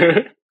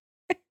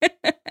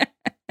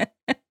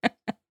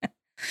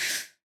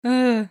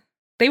me?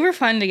 They were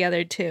fun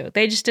together too.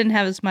 They just didn't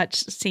have as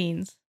much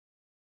scenes.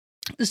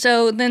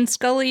 So then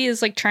Scully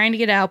is like trying to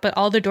get out, but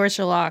all the doors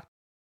are locked.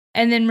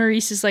 And then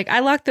Maurice is like, I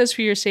locked those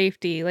for your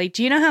safety. Like,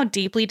 do you know how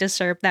deeply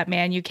disturbed that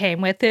man you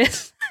came with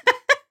is?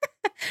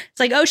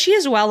 It's like, oh, she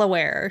is well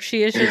aware.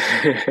 She is just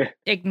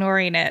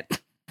ignoring it.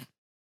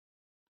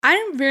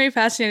 I'm very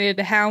fascinated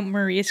how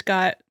Maurice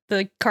got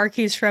the car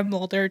keys from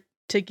Mulder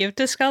to give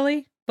to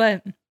Scully,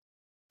 but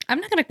I'm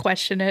not going to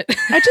question it.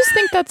 I just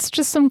think that's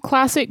just some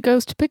classic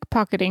ghost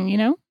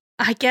pickpocketing,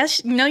 I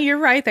guess, no, you're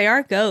right. They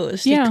are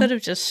ghosts. Yeah. You could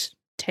have just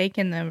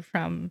taken them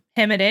from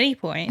him at any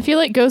point. I feel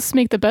like ghosts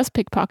make the best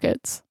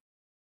pickpockets.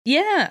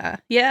 Yeah.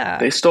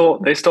 They stole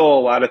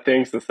a lot of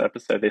things this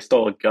episode. They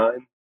stole a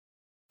gun.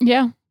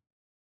 Yeah.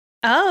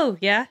 Oh,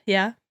 yeah.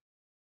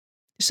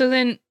 So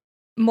then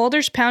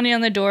Mulder's pounding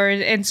on the door,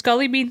 and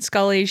Scully being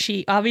Scully,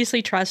 she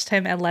obviously trusts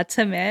him and lets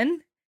him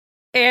in.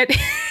 And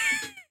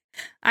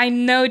I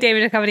know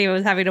David Duchovny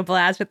was having a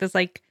blast with this,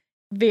 like,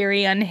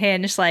 very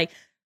unhinged, like,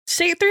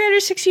 say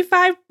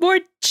 365 more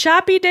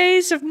choppy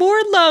days of more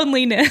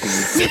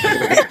loneliness.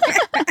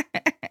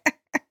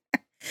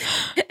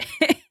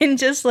 And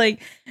just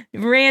like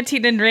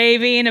ranting and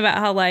raving about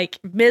how like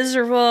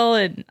miserable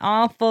and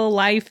awful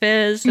life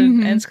is.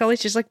 And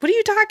Scully's just like, what are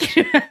you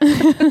talking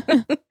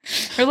about?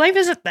 Her life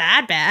isn't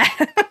that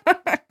bad.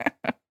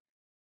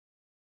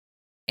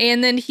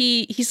 And then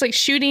he's like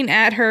shooting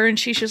at her and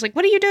she's just like,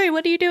 what are you doing?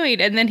 What are you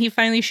doing? And then he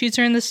finally shoots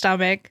her in the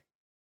stomach.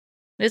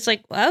 It's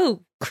like,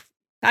 oh,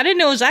 I didn't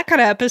know it was that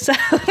kind of episode.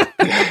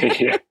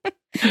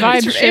 Vibe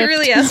It shift.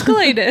 really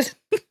escalated.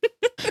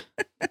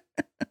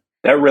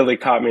 That really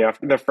caught me off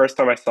the first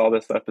time I saw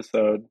this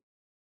episode,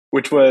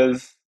 which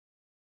was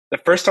the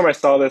first time I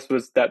saw this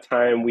was that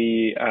time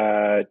we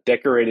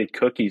decorated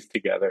cookies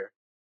together.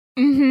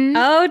 Mm-hmm.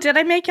 Oh, did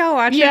I make y'all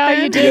watch it? Yeah,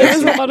 then? you did. It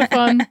was a lot of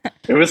fun.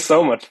 It was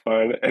so much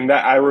fun. And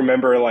that I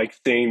remember like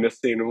seeing this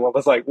scene and I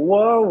was like,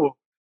 whoa,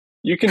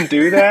 you can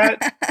do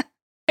that?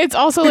 It's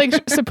also like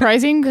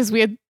surprising because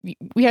we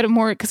had a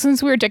more, because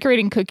since we were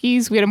decorating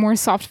cookies, we had a more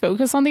soft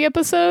focus on the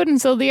episode, and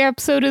so the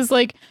episode is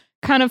like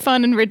kind of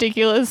fun and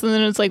ridiculous, and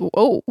then it's like,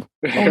 oh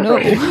no,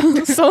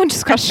 Right. someone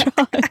just got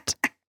shot.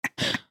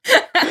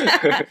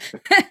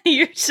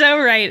 You're so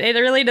right. It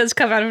really does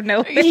come out of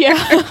nowhere.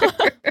 Yeah.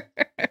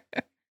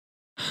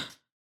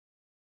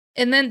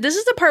 And then this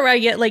is the part where I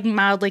get like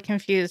mildly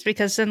confused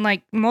because then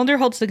like Mulder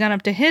holds the gun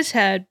up to his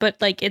head, but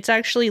like it's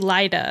actually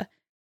Lyda.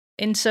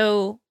 And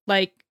so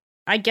like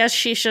I guess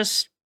she's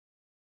just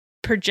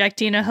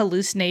projecting a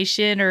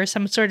hallucination or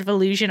some sort of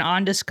illusion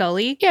onto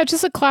Scully. Yeah,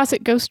 just a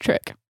classic ghost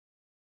trick.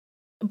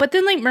 But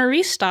then like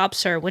Maurice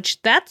stops her, which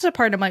that's the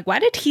part I'm like, why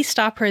did he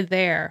stop her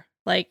there?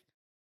 Like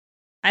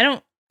I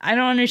don't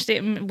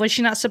understand. Was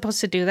she not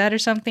supposed to do that or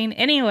something?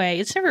 Anyway,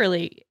 it's never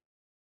really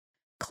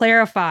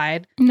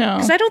clarified. No.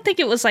 Because I don't think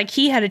it was like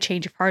he had a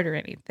change of heart or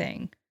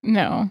anything.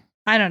 No.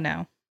 I don't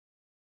know.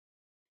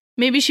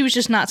 Maybe she was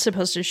just not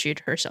supposed to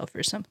shoot herself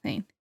or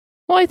something.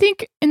 Well, I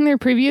think in their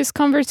previous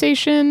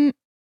conversation,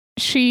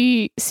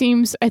 she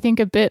seems, I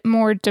think, a bit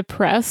more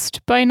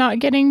depressed by not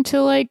getting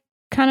to like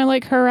kind of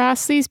like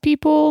harass these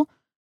people.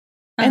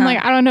 And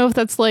like, I don't know if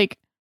that's like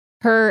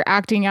her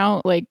acting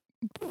out like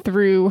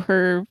through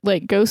her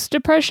like ghost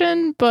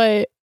depression,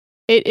 but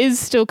it is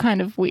still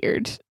kind of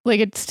weird.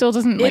 Like it still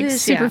doesn't like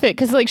super fit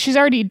because like she's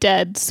already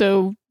dead.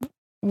 So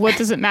what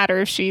does it matter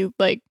if she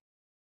like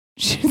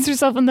shoots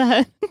herself in the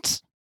head?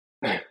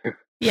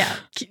 Yeah,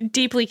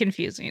 deeply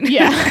confusing.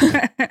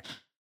 Yeah.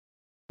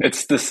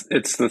 It's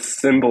the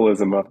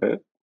symbolism of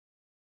it.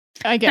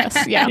 I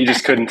guess, yeah. You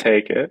just couldn't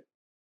take it.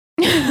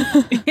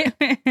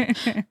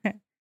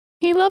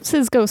 He loves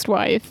his ghost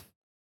wife.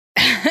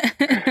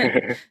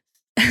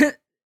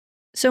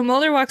 So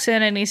Mulder walks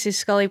in and he sees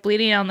Scully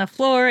bleeding on the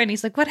floor and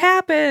he's like, what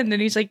happened?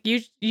 And he's like,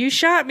 you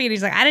shot me. And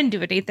he's like, I didn't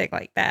do anything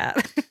like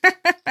that.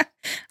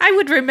 I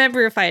would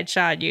remember if I had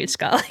shot you,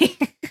 Scully.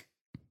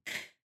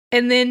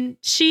 And then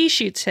she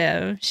shoots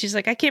him. She's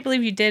like, I can't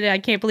believe you did it. I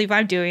can't believe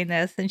I'm doing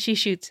this. And she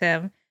shoots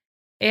him.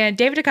 And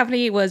David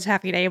Duchovny was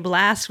having a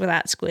blast with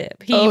that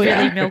squib. He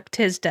really milked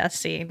his death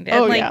scene.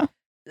 And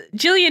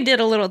Jillian did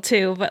a little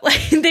too, but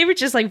like they were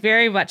just like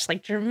very much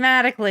like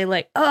dramatically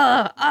like,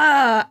 ow,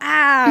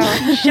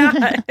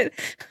 shot. It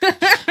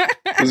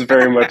was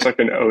very much like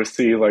an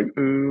OC, like,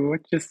 ooh,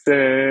 what you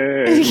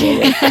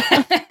say?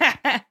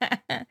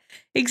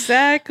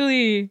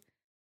 Exactly.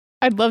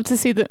 I'd love to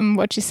see the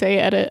what you say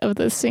edit of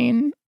this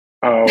scene.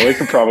 Oh, we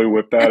could probably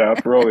whip that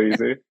up real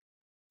easy.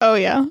 Oh,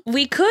 yeah.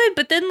 We could,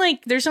 but then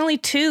like there's only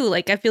two.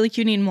 Like I feel like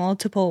you need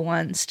multiple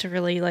ones to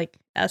really like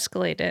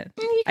escalate it.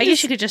 I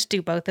guess you could just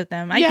do both of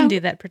them. I can do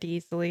that pretty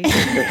easily.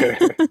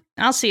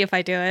 I'll see if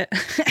I do it.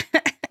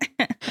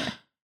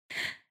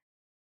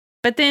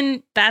 But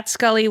then that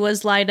Scully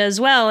was Lyda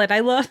as well, and I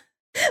love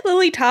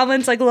Lily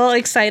Tomlin's like little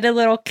excited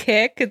little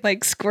kick and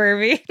like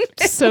squirming.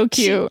 So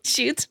cute.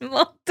 She shoots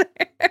Mulder.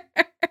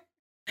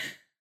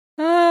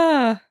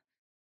 Oh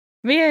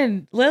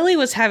man, Lily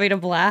was having a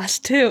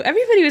blast too.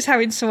 Everybody was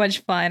having so much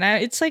fun.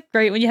 It's like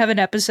great when you have an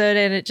episode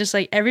and it just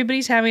like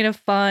everybody's having a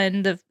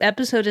fun. The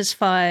episode is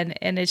fun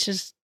and it's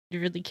just it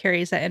really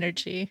carries that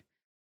energy.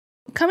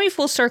 Coming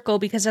full circle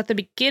because at the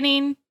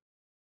beginning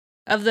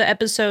of the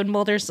episode,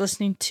 Mulder's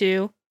listening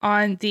to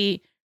on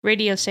the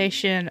radio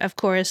station, of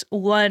course,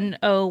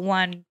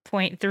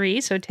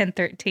 101.3, so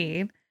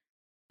 1013.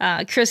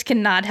 Chris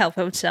cannot help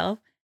himself.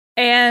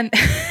 And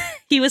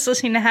he was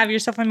listening to Have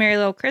Yourself a Merry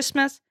Little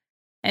Christmas.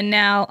 And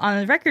now on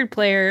the record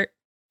player,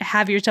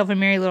 Have Yourself a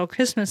Merry Little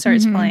Christmas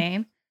starts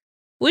playing,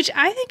 which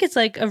I think is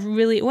like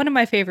one of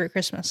my favorite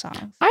Christmas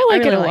songs. I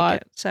like really it a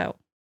lot. So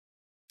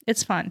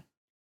it's fun.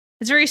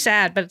 It's very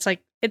sad, but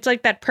it's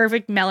like that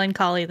perfect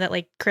melancholy that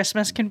like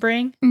Christmas can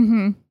bring.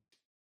 Mm-hmm.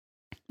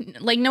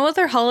 Like no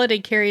other holiday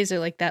carries it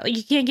like that. Like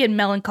you can't get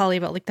melancholy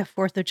about like the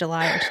 4th of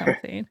July or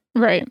something.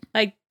 Right.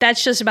 Like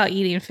that's just about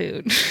eating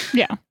food.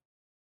 Yeah.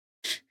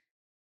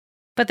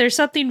 But there's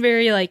something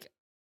very like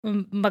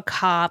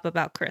macabre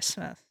about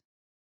Christmas.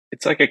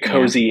 It's like a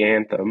cozy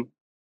anthem.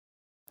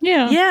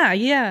 Yeah.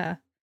 Yeah.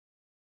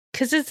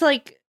 Because it's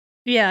like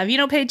Yeah, if you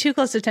don't pay too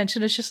close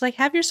attention, it's just like,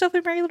 have yourself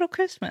a merry little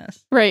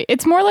Christmas. Right.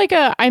 It's more like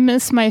a I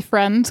miss my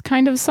friend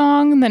kind of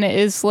song than it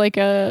is like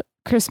a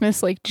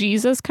Christmas like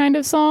Jesus kind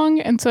of song.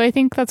 And so I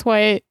think that's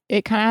why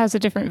it kind of has a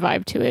different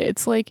vibe to it.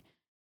 It's like,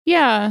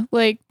 yeah,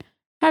 like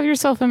have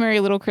yourself a merry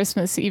little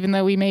Christmas, even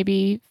though we may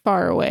be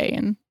far away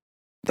and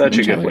Such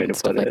a good way to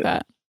stuff put like it.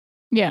 that.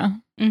 Yeah.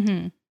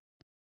 Mm-hmm.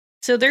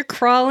 So they're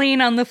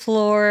crawling on the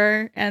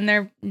floor and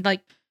they're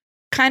like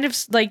kind of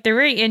like they're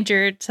very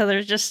injured. So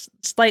they're just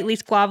slightly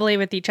squabbling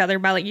with each other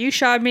about like, you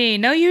shot me.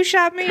 No, you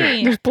shot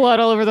me. There's blood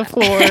all over the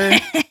floor.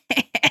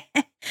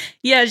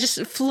 Yeah,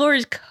 just floor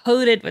is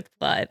coated with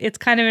blood. It's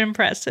kind of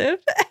impressive.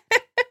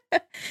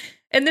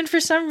 And then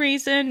for some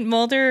reason,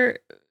 Mulder,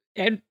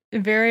 in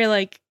very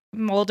like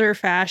Mulder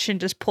fashion,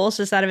 just pulls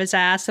this out of his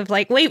ass of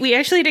like, wait, we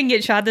actually didn't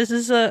get shot. This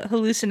is a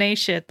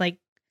hallucination. Like,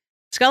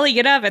 Scully,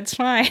 get up. It's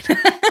fine.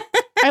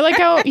 I like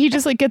how he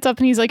just like gets up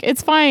and he's like,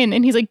 it's fine.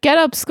 And he's like, get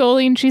up,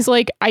 Scully. And she's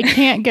like, I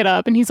can't get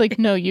up. And he's like,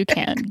 no, you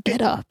can't.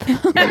 Get up.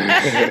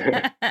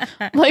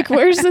 Like,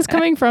 where's this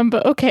coming from?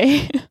 But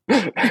okay.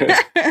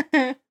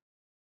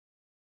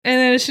 And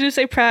then as soon as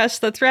they press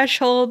the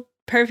threshold,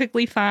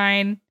 perfectly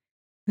fine.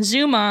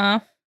 Zoom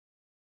off.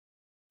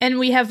 And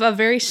we have a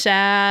very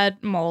sad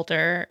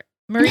Mulder.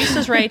 Maurice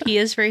is right. He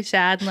is very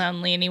sad and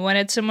lonely, and he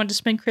wanted someone to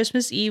spend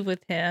Christmas Eve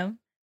with him.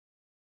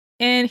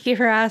 And he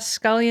harassed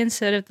Scully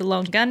instead of the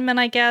lone gunman,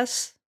 I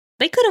guess.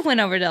 They could have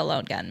went over to the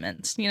lone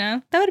gunman's, you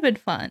know? That would have been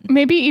fun.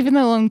 Maybe even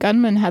the lone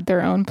gunmen had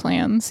their own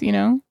plans, you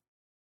know?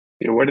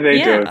 Yeah, what are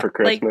they doing for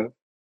Christmas?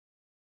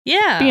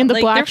 Yeah. Being the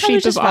like, black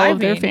sheep of all of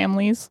their vibing.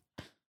 families.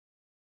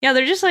 Yeah,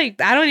 they're just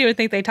like, I don't even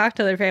think they talk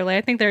to their family.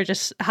 I think they're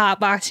just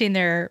hotboxing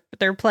their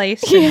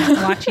place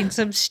and watching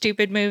some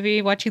stupid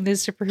movie, watching the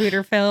Super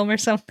Hooter film or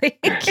something.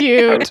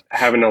 Cute.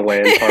 Having a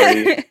LAN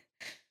party.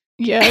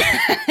 Yeah.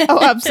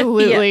 Oh,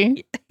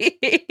 absolutely.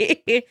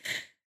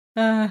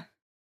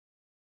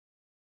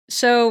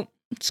 So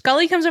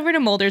Scully comes over to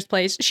Mulder's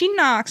place. She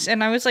knocks,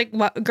 and I was like,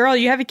 what? Girl,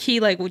 you have a key.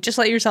 Like, just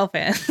let yourself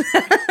in.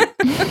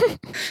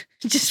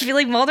 Just be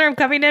like, Mulder, I'm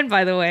coming in,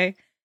 by the way.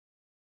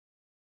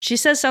 She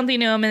says something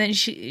to him, and then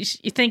she's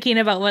thinking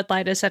about what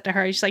Lyda said to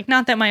her. She's like,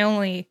 not that my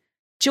only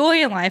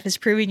joy in life is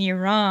proving you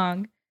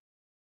wrong.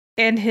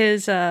 And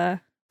his,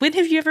 when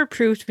have you ever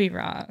proved me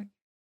wrong?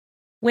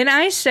 When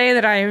I say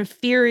that I am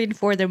fearing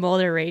for the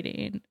Mulder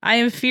rating, I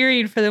am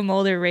fearing for the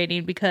Mulder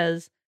rating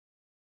because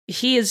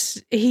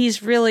he's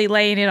really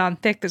laying it on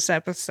thick this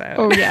episode.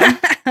 Oh, yeah.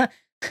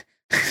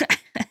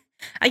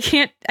 I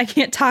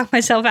can't talk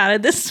myself out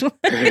of this one.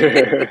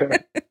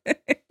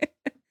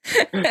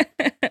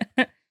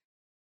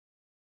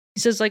 He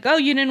says like, "Oh,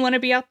 you didn't want to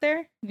be out there?"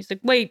 And he's like,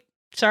 "Wait,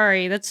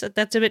 sorry, that's a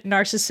bit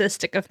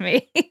narcissistic of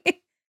me."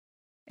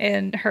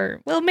 And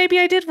her, "Well, maybe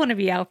I did want to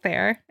be out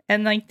there."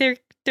 And like they're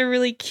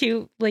really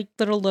cute, like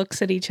little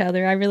looks at each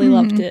other. I really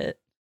loved it.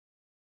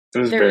 It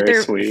was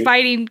very sweet. They're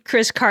fighting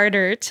Chris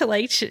Carter to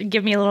like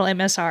give me a little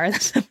MSR.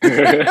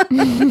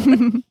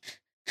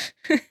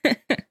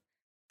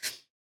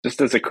 Just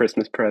as a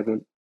Christmas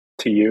present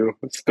to you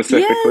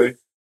specifically. Yes.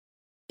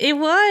 It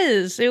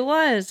was.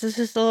 This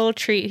is the little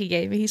treat he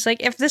gave me. He's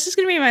like, if this is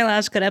going to be my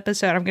last good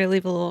episode, I'm going to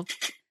leave a little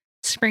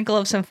sprinkle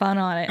of some fun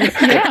on it.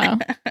 Yeah.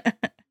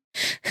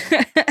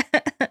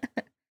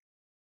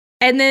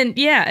 And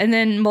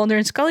then Mulder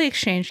and Scully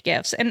exchange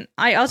gifts. And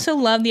I also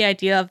love the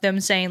idea of them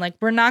saying, like,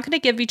 we're not going to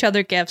give each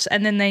other gifts.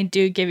 And then they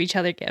do give each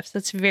other gifts.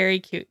 That's very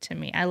cute to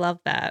me. I love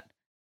that.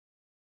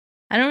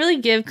 I don't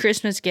really give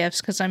Christmas gifts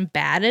because I'm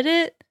bad at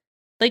it.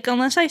 Like,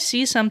 unless I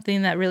see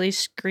something that really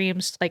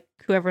screams, like,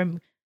 whoever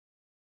I'm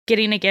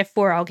getting a gift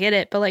for, I'll get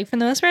it. But, like, for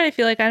the most part, I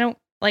feel like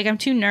I'm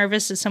too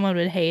nervous that someone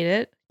would hate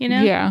it, you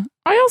know? Yeah.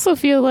 I also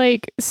feel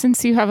like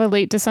since you have a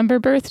late December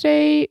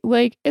birthday,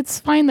 like, it's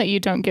fine that you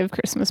don't give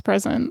Christmas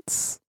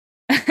presents.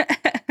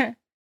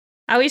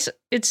 It's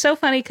so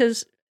funny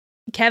because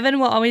Kevin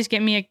will always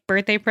get me a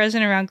birthday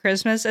present around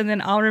Christmas, and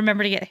then I'll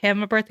remember to get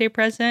him a birthday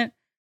present,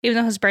 even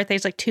though his birthday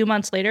is like 2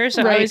 months later.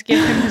 So I always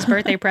give him his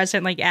birthday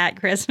present like at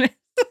Christmas.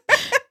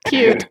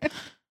 Cute.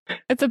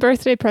 It's a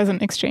birthday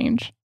present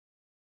exchange.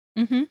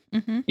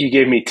 You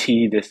gave me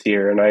tea this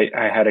year, and I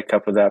had a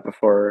cup of that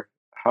before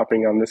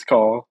hopping on this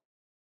call.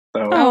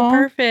 So, oh,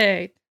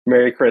 perfect.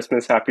 Merry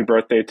Christmas, happy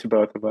birthday to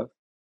both of us.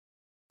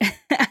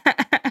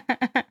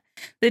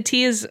 The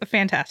tea is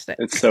fantastic.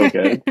 It's so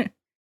good.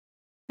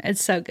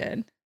 It's so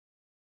good.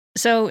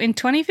 So in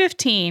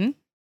 2015,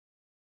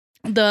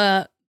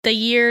 the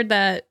year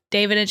that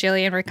David and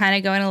Jillian were kind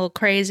of going a little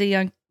crazy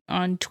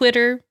on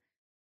Twitter,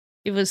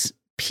 it was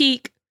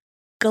peak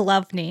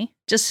Golovny.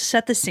 Just to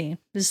set the scene,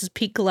 this is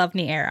peak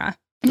Golovny era.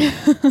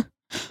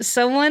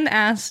 Someone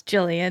asked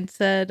Jillian,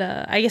 said,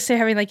 I guess they're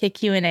having like a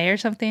Q&A or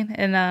something,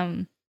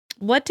 and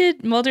what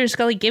did Mulder and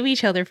Scully give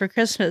each other for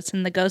Christmas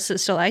in the Ghost That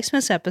Stole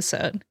Xmas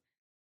episode?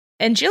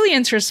 And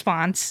Jillian's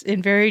response,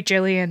 in very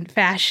Jillian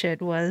fashion,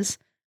 was,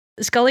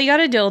 Scully got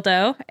a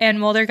dildo and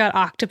Mulder got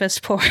octopus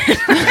porn.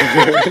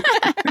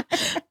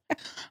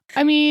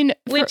 I mean...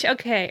 Which,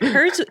 okay,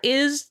 hers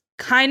is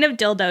kind of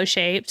dildo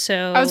shaped,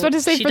 so... I was about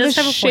to say, she for the does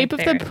have a shape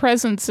point of there. the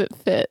presents, it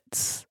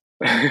fits.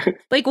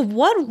 Like,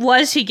 what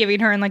was he giving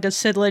her in like a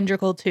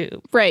cylindrical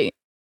tube? Right.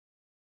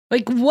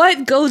 Like,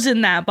 what goes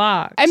in that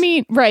box? I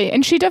mean, right.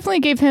 And she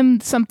definitely gave him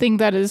something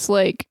that is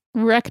like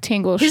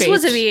rectangle shaped. This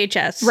was a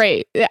VHS.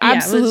 Right.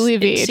 Absolutely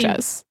it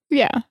VHS.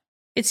 Yeah.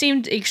 It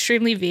seemed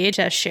extremely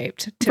VHS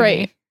shaped to Right.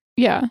 me.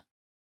 Yeah.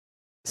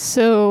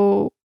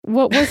 So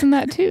what was in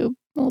that tube,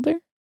 Mulder?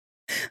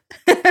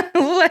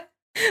 What?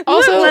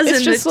 Also, what was it's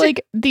in just the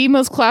like the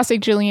most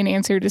classic Jillian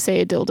answer to say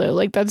a dildo.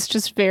 Like, that's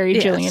just very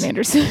Yes. Gillian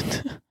Anderson.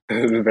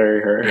 It's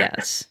very her.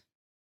 Yes.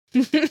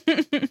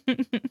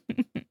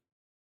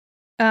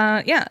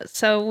 Yeah,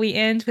 so we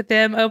end with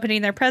them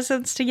opening their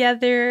presents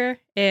together,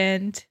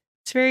 and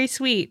it's very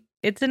sweet.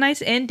 It's a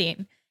nice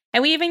ending.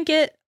 And we even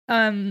get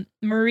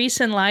Maurice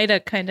and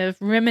Lyda kind of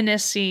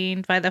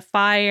reminiscing by the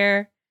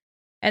fire,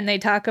 and they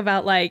talk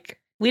about like,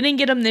 we didn't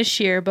get them this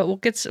year, but we'll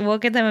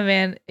get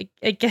them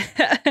again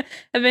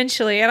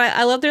eventually. And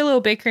I love their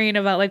little bickering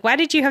about like, why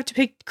did you have to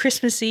pick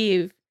Christmas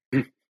Eve?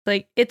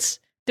 Like,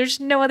 there's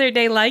no other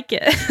day like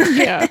it.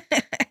 Yeah.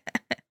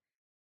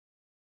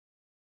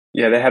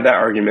 Yeah, they had that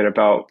argument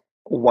about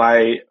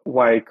why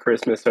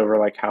Christmas over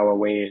like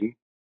Halloween,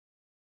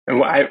 and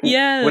what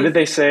did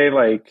they say?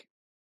 Like,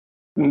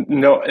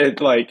 no,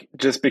 it like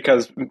just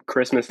because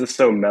Christmas is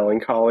so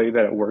melancholy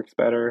that it works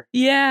better.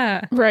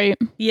 Yeah. Right.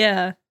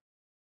 Yeah.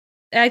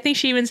 I think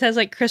she even says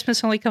like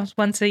Christmas only comes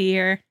once a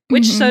year,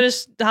 which so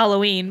does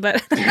Halloween,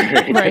 but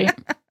Right.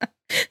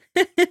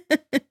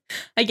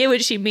 I get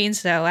what she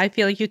means though. I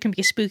feel like you can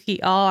be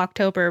spooky all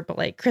October, but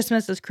like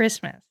Christmas is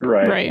Christmas.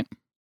 Right.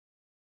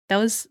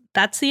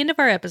 That's the end of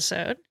our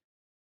episode.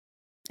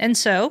 And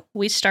so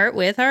we start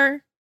with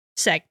our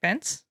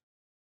segments.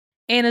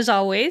 And as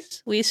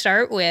always, we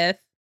start with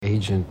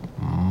Agent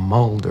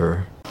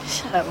Mulder.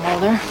 Shut up,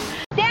 Mulder.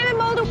 Damn it,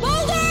 Mulder!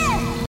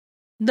 Mulder!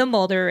 the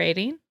Mulder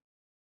rating,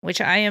 which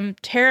I am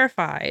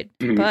terrified,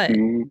 but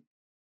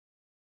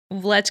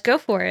let's go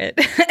for it.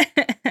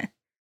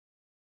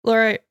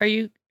 Laura, are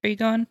you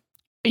going?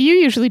 You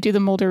usually do the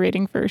Mulder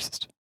rating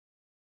first.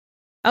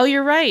 Oh,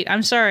 you're right.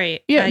 I'm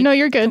sorry. Yeah, no,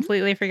 you're good.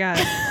 Completely forgot.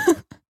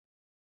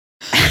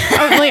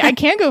 I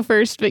can go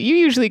first, but you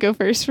usually go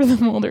first for the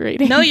Mulder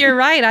rating. No, you're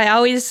right. I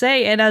always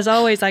say, and as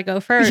always, I go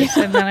first,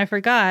 and then I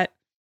forgot.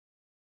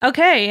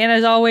 Okay, and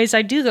as always,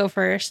 I do go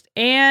first.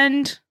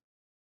 And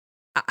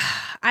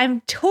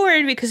I'm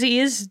torn because he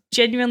is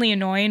genuinely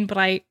annoying, but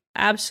I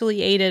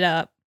absolutely ate it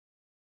up.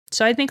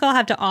 So I think I'll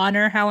have to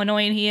honor how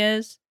annoying he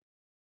is.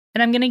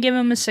 And I'm going to give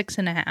him a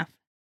 6.5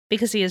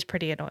 because he is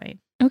pretty annoying.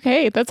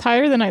 Okay, that's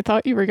higher than I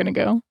thought you were going to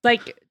go.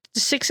 Like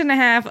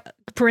 6.5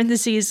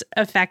 parentheses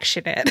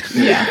affectionate.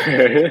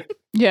 Yeah.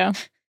 Yeah.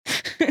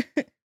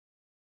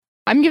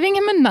 I'm giving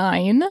him a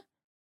 9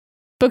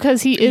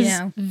 because he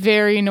is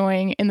very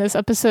annoying in this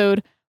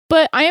episode.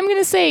 But I am going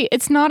to say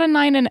it's not a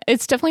 9 and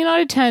it's definitely not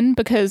a 10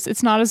 because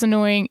it's not as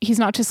annoying. He's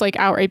not just like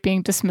outright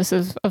being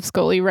dismissive of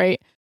Scully,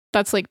 right?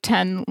 That's like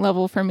 10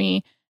 level for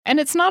me. And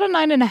it's not a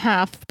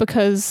 9.5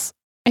 because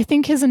I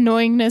think his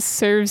annoyingness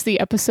serves the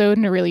episode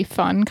in a really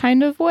fun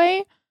kind of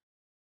way.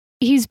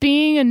 He's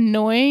being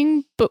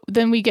annoying, but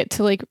then we get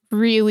to like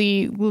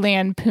really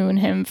lampoon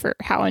him for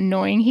how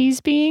annoying he's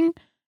being.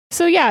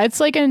 So yeah, it's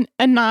like a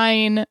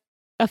 9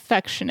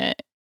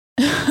 affectionate.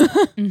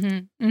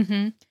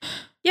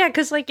 Yeah,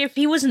 because like if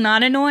he was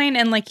not annoying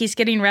and like he's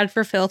getting read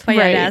for filth by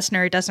Ed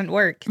Asner, it doesn't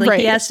work. Like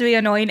he has to be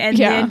annoying and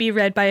then be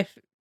read by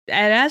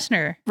Ed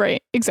Asner.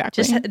 Right,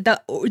 exactly. Just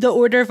the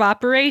order of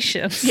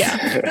operations.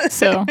 Yeah.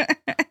 So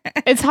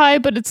it's high,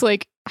 but it's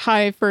like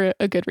high for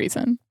a good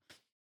reason.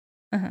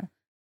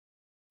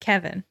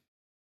 Kevin.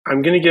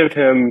 I'm going to give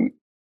him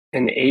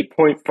an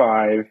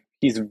 8.5.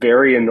 He's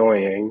very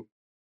annoying,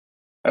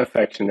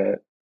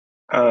 affectionate.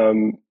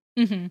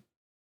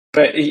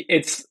 But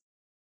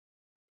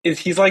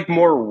he's like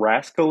more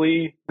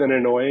rascally than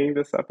annoying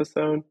this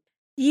episode.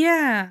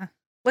 Yeah.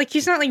 Like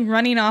he's not like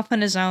running off on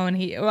his own.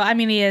 He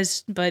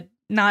is, but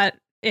not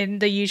in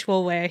the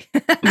usual way.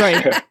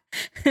 Right.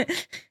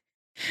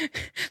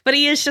 But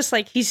he is just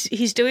like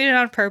he's doing it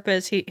on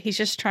purpose. He's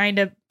just trying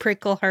to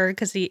prickle her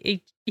because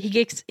he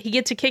gets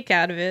a kick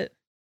out of it.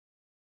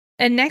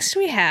 And next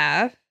we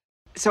have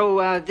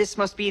this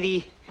must be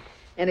the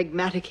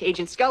enigmatic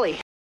Agent Scully.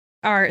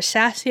 Our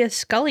sassiest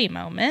Scully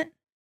moment.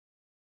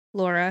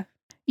 Laura.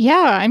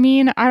 Yeah, I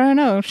mean, I don't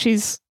know.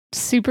 She's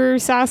super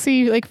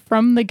sassy like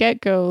from the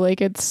get-go. Like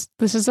this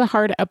is a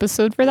hard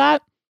episode for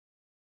that.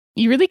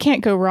 You really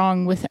can't go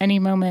wrong with any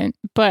moment.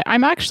 But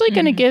I'm actually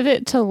going to give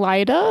it to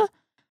Lyda.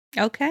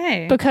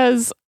 Okay.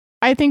 Because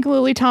I think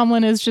Lily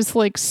Tomlin is just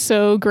like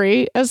so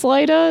great as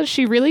Lyda.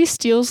 She really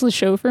steals the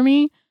show for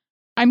me.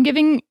 I'm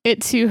giving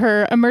it to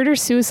her. A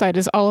murder-suicide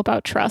is all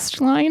about trust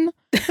line.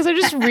 Because I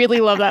just really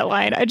love that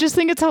line. I just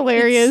think it's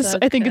hilarious. It's so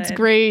I think good. it's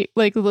great.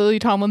 Like Lily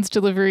Tomlin's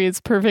delivery is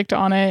perfect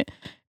on it.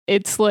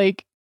 It's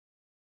like,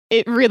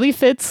 it really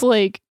fits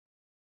like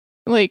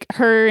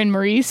her and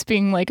Maurice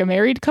being like a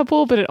married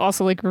couple, but it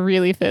also like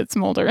really fits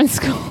Mulder and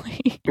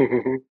Scully.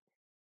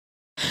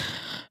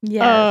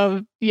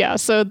 Yeah.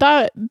 So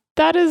that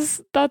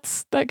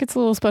gets a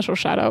little special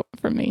shout out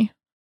from me.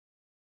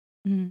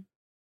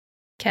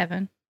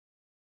 Kevin.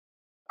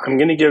 I'm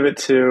going to give it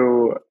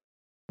to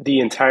the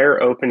entire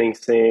opening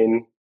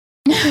scene,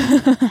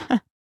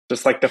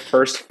 just like the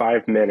first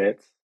 5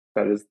 minutes.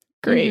 That is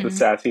Great. the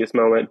sassiest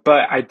moment.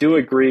 But I do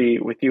agree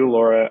with you,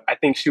 Laura. I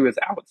think she was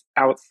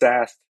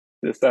out-sassed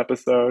this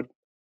episode.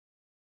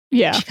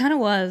 Yeah. She kind of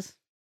was.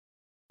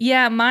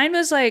 Yeah, mine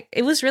was like,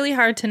 it was really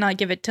hard to not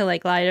give it to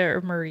like Lyda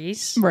or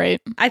Maurice. Right.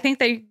 I think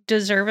they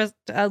deserve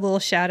a little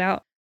shout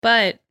out.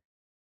 But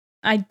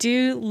I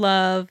do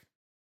love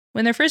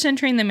when they're first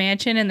entering the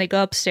mansion and they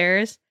go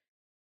upstairs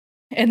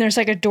and there's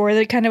like a door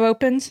that kind of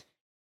opens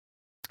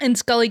and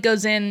Scully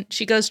goes in,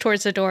 she goes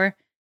towards the door,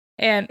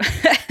 and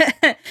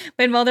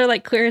when Mulder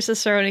like clears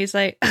his throat, he's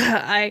like,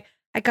 I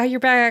got your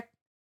back.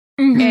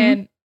 Mhm.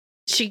 And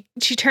she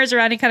turns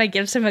around and kind of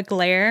gives him a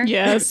glare.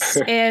 Yes.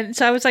 And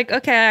so I was like,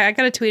 okay, I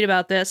gotta tweet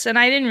about this. And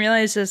I didn't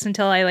realize this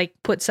until I like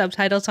put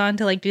subtitles on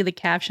to like do the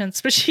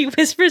captions. But she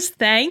whispers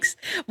thanks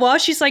while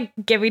she's like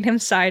giving him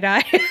side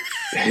eye.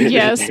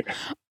 Yes.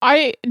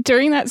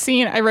 During that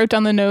scene, I wrote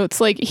down the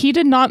notes, like, he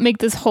did not make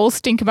this whole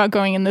stink about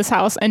going in this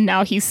house, and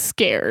now he's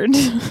scared.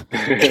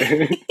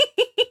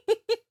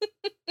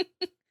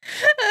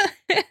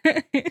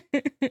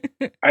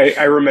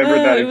 I remember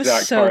that it was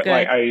exact so part. good.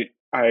 Like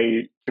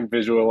I can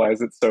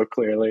visualize it so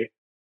clearly.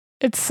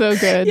 It's so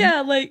good.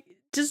 Yeah, like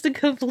just a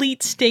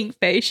complete stink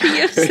face she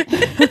gives.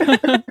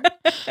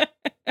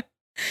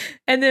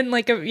 And then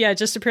like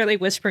just apparently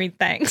whispering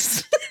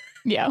thanks.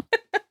 Yeah.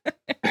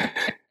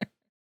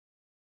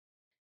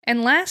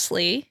 And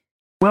lastly,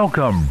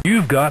 Welcome.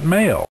 You've got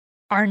mail.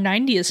 our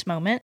 90th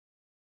moment.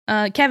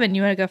 Kevin,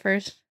 you want to go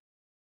first?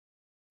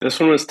 This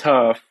one was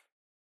tough.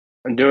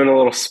 I'm doing a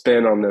little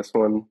spin on this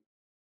one.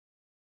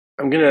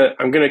 I'm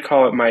gonna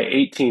call it my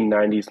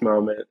 1890s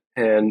moment,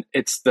 and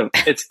it's the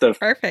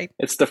Perfect.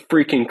 it's the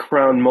freaking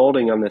crown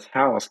molding on this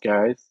house,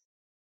 guys.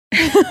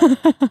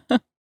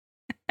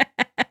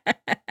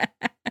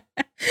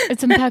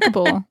 It's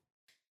impeccable.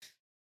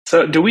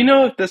 So, do we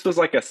know if this was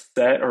like a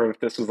set or if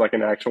this was like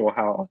an actual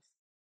house?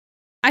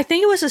 I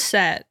think it was a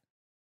set.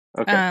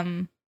 Okay.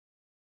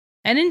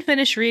 I didn't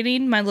finish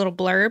reading my little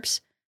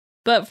blurbs,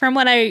 but from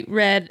what I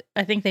read,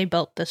 I think they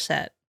built the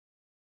set.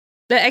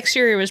 The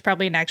exterior was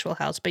probably an actual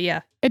house, but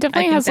yeah. It I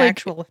definitely think has the like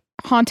actual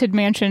Haunted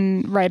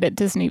Mansion right at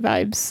Disney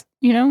vibes,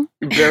 you know?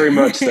 Very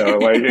much so.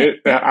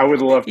 Like I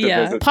would love to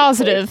Yeah. visit. this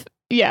Positive.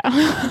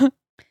 Yeah.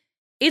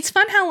 It's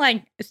fun how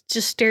like it's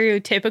just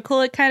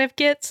stereotypical it kind of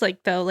gets,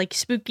 like the like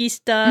spooky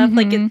stuff.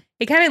 Like Mhm.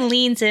 it kind of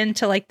leans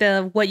into like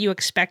the what you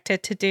expect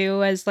it to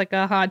do as like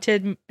a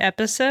haunted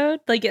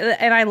episode. Like,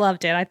 and I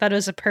loved it. I thought it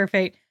was a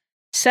perfect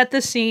set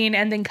the scene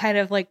and then kind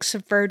of like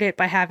subvert it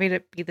by having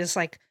it be this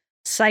like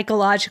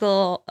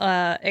psychological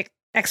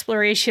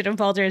exploration of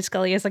Mulder and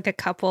Scully as like a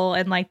couple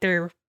and like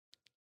their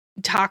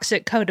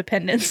toxic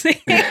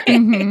codependency.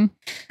 Mhm.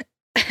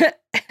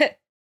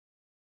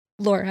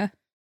 Laura.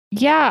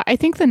 Yeah, I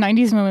think the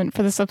 90s moment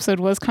for this episode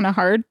was kind of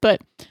hard,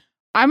 but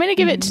I'm going to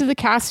give it to the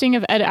casting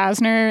of Ed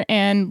Asner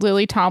and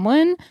Lily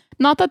Tomlin.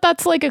 Not that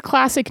that's like a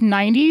classic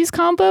 90s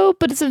combo,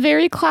 but it's a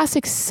very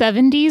classic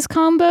 70s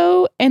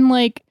combo. And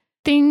like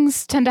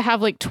things tend to have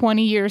like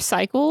 20-year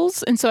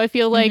cycles. And so I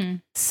feel like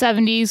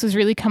 70s was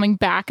really coming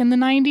back in the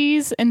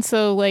 90s. And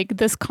so like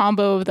this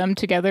combo of them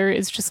together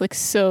is just like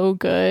so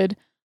good,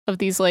 of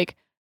these like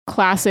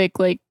classic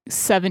like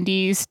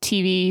 70s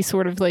TV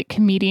sort of like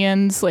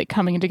comedians like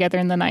coming together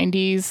in the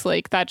 90s.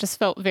 Like that just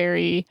felt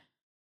very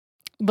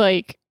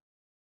like,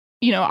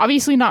 you know,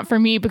 obviously not for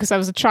me because I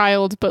was a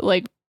child, but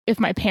like if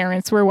my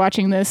parents were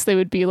watching this, they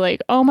would be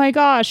like, oh my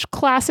gosh,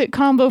 classic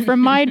combo from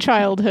my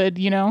childhood,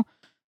 you know?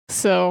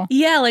 So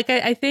Yeah, like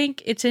I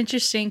think it's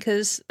interesting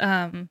because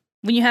when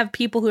you have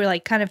people who are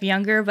like kind of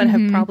younger but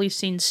have probably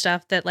seen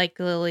stuff that like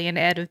Lily and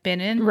Ed have been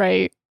in.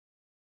 right.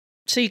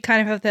 So you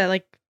kind of have that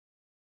like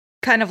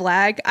kind of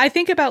lag. I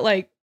think about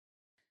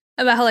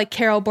how like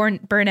Carol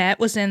Burnett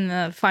was in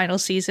the final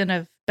season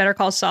of Better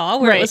Call Saul,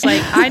 where it was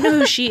like I know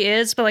who she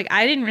is, but like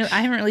I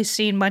haven't really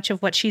seen much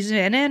of what she's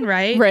in,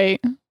 right?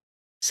 Right.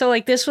 So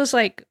like this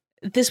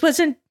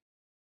wasn't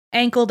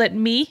ankled at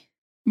me.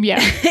 Yeah.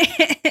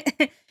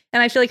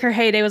 And I feel like her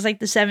heyday was like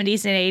the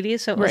 70s and 80s.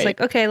 So it was like,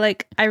 okay,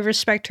 like I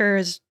respect her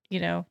as, you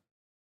know,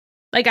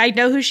 like I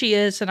know who she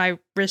is and I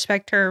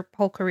respect her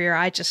whole career.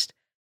 I just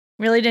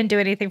really didn't do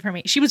anything for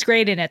me. She was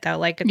great in it though.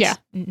 Like, it's,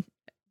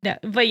 no,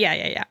 but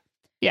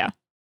yeah.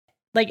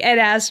 Like Ed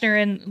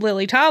Asner and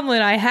Lily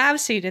Tomlin, I have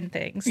seen in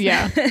things.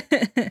 Yeah.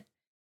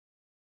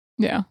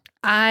 Yeah.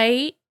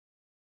 I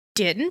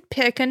didn't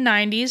pick a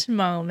 90s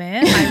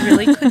moment. I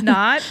really could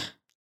not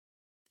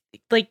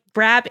like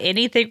grab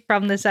anything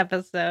from this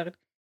episode.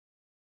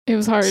 It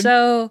was hard.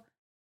 So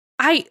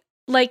I'm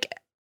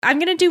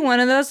going to do one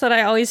of those that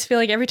I always feel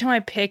like every time I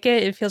pick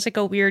it, it feels like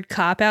a weird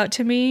cop out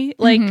to me.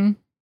 Like,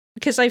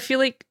 because I feel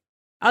like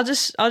I'll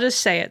just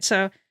say it.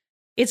 So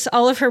it's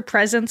all of her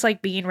presents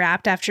like being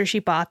wrapped after she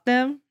bought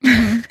them.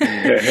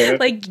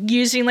 Like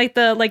using like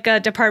a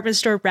department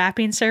store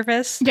wrapping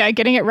service. Yeah,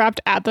 getting it wrapped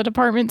at the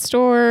department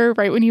store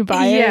right when you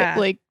buy it.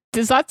 Like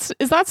is that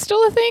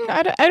still a thing?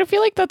 I don't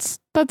feel like that's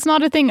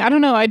not a thing. I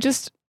don't know.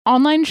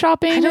 online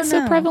shopping I don't is so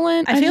know.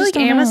 prevalent. I feel just like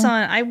don't know.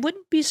 Amazon. I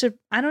wouldn't be.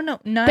 I don't know.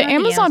 No, I The don't think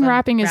Amazon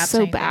wrapping is wraps so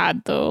anything.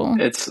 bad, though.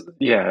 It's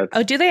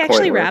Oh, do they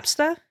actually pointless. wrap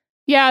stuff?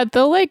 Yeah,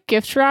 they'll like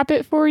gift wrap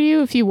it for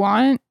you if you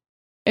want,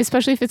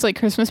 especially if it's like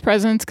Christmas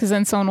presents, because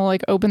then someone will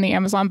like open the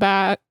Amazon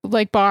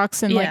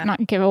box and Yeah. like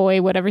not give away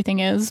what everything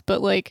is,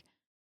 but like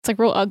it's like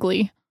real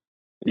ugly.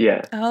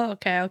 Yeah, Oh,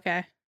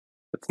 okay.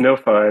 it's no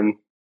fun.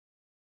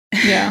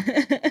 Yeah.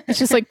 It's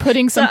just like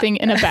putting So- something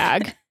in a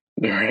bag.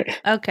 Right.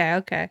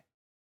 Okay.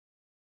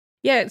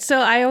 Yeah, so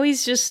I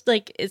always just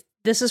like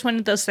this is one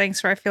of those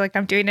things where I feel like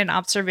I'm doing an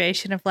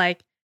observation of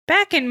like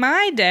back in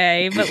my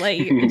day, but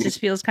like it just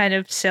feels kind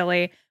of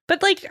silly.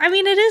 But like, I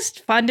mean, it is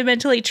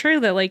fundamentally true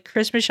that like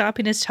Christmas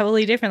shopping is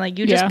totally different. Like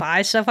you just Yeah.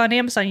 buy stuff on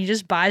Amazon, you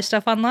just buy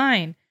stuff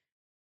online,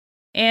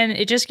 and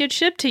it just gets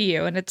shipped to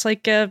you. And it's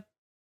like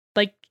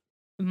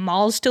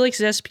malls still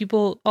exist.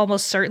 People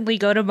almost certainly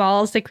go to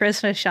malls to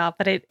Christmas shop,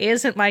 but it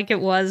isn't like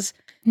it was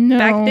No.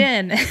 back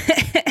then.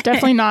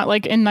 Definitely not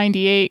like in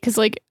 98, because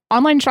like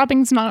online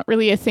shopping's not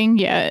really a thing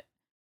yet.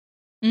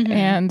 Mhm.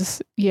 And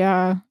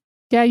yeah,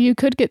 you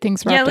could get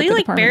things wrapped Yeah, at we the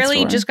like department barely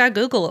store. just got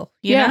Google.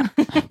 You Yeah,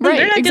 know? right,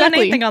 They're not exactly. doing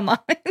anything online.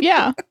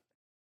 Yeah,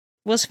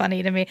 Was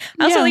funny to me.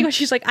 I also Yeah. like when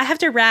she's like, I have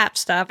to wrap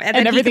stuff, and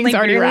then everything's you can, like,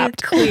 already really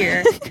wrapped.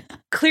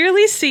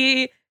 clearly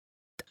see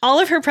all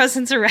of her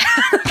presents are wrapped.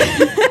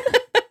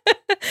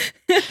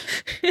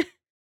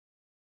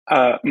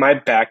 My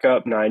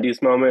backup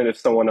 90s moment, if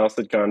someone else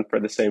had gone for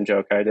the same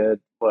joke I did,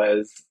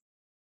 was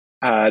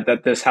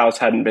that this house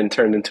hadn't been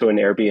turned into an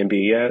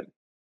Airbnb yet.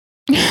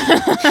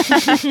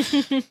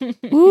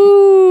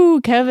 Ooh,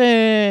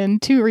 Kevin,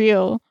 too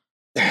real.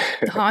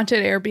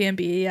 Haunted Airbnb,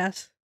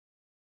 yes,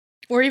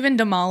 or even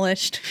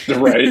demolished.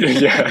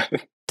 Right, yeah.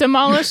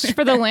 Demolished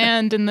for the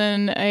land, and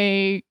then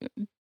a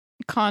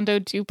condo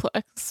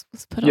duplex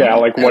was put Yeah, on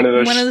it. like one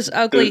of those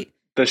ugly.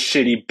 the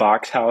shitty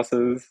box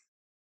houses.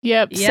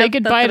 Yep, Yep, say that's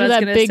goodbye what to I was that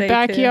gonna big say, too.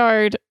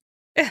 backyard.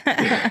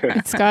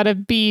 It's got a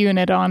B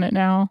unit on it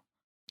now.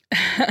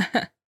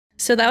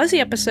 So that was the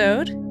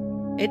episode.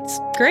 It's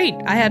great.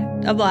 I had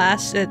a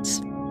blast.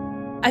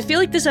 I feel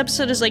like this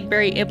episode is like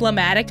very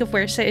emblematic of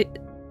where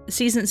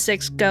season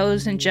 6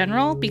 goes in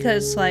general,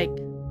 because like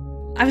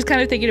I was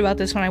kind of thinking about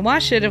this when I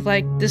watched it, of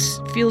like this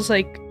feels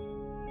like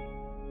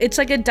it's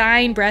like a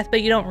dying breath,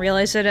 but you don't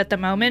realize it at the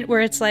moment,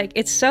 where it's like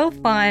it's so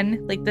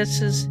fun. Like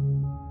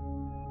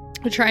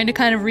we're trying to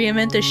kind of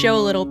reinvent the show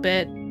a little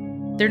bit.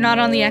 They're not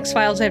on the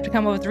X-Files. They have to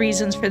come up with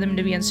reasons for them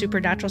to be in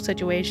supernatural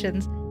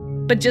situations.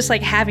 But just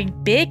like having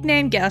big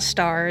name guest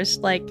stars,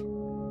 like,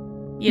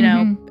 you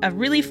know, a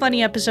really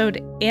funny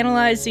episode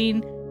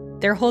analyzing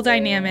their whole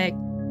dynamic.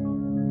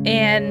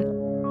 And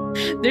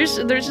there's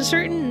a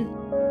certain,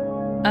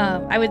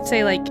 I would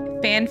say like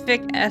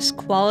fanfic-esque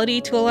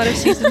quality to a lot of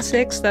season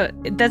 6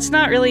 that's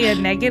not really a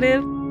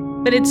negative,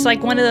 but it's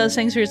like one of those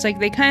things where it's like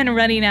they kind of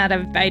running out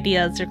of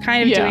ideas. They're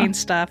kind of doing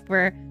stuff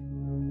where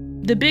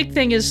the big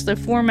thing is the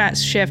format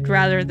shift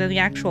rather than the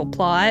actual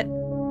plot.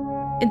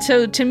 And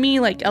so to me,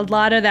 like a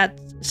lot of that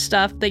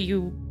stuff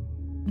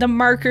the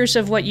markers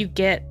of what you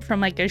get from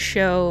like a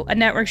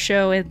network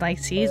show in like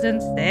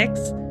season 6,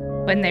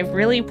 when they've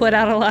really put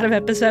out a lot of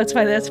episodes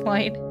by this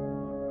point,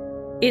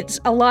 it's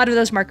a lot of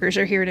those markers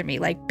are here to me,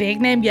 like big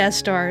name guest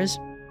stars,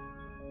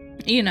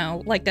 you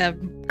know, like a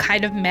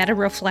kind of meta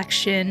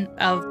reflection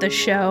of the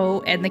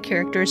show and the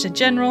characters in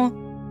general.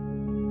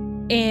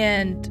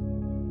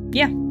 And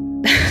yeah,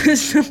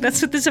 so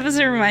that's what this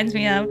episode reminds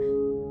me of.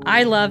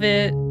 I love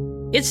it.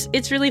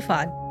 It's really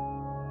fun.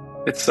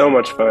 It's so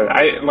much fun.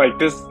 I like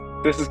this.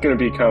 This is going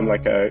to become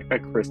like a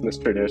Christmas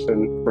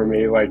tradition for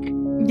me. Like,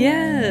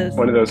 yes,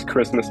 one of those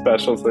Christmas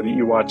specials that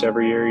you watch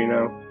every year. You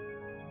know.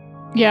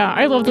 Yeah,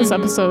 I love this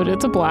episode.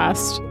 It's a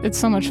blast. It's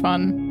so much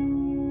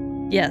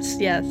fun. Yes.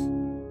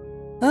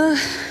 I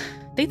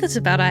think that's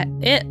about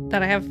it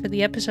that I have for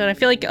the episode. I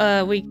feel like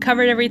we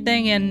covered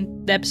everything,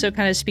 and the episode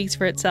kind of speaks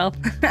for itself.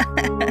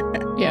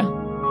 Yeah.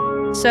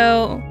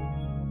 So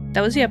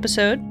that was the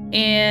episode.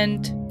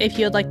 And if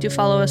you'd like to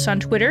follow us on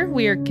Twitter,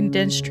 we are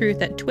Condensed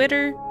Truth at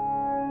Twitter.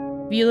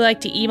 If you'd like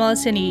to email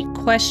us any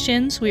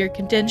questions, we are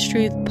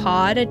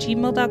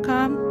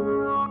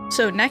condensedtruthpod@gmail.com.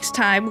 So next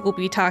time we'll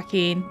be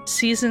talking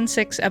season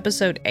 6,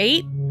 episode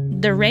 8,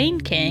 The Rain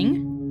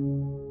King.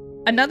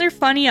 Another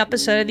funny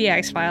episode of the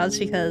X-Files,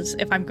 because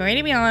if I'm going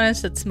to be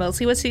honest, that's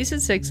mostly what season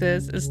 6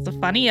 is the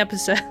funny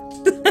episodes.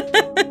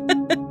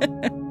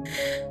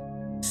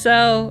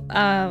 So,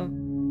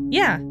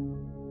 yeah.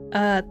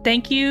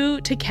 Thank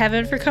you to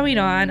Kevin for coming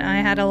on. I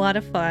had a lot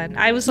of fun.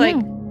 I was like,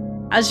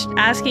 I was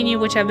asking you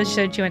which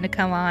episode you wanted to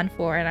come on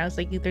for, and I was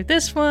like, either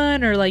this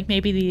one or like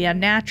maybe the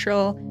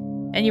Unnatural.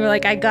 And you were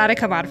like, I gotta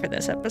come on for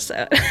this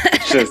episode.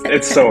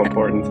 It's so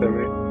important to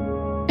me.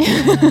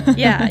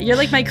 Yeah, you're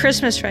like my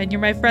Christmas friend. You're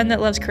my friend that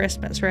loves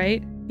Christmas,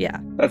 right? Yeah.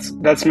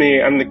 That's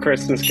me. I'm the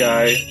Christmas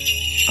guy.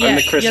 Yeah, I'm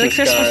the Christmas you're the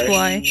Christmas guy.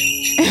 boy.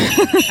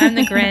 I'm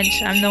the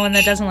Grinch. I'm the one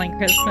that doesn't like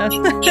Christmas.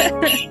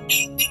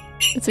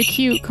 It's a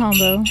cute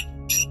combo.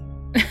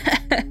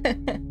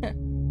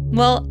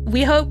 Well,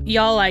 we hope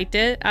y'all liked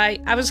it.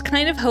 I was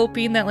kind of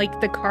hoping that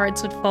like the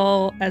cards would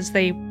fall as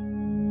they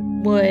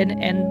would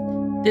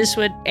and this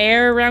would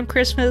air around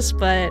Christmas,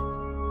 but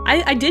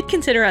I did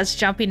consider us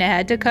jumping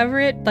ahead to cover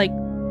it like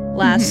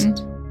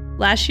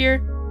last year.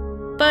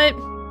 But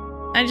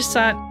I just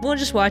thought we'll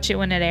just watch it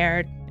when it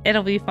aired.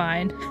 It'll be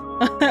fine.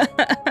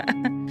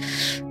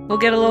 We'll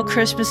get a little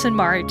Christmas in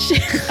March.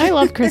 I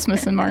love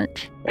Christmas in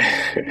March.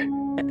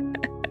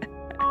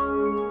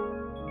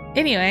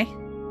 Anyway,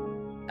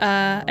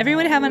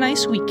 everyone have a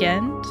nice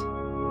weekend.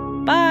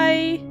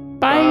 Bye.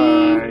 Bye.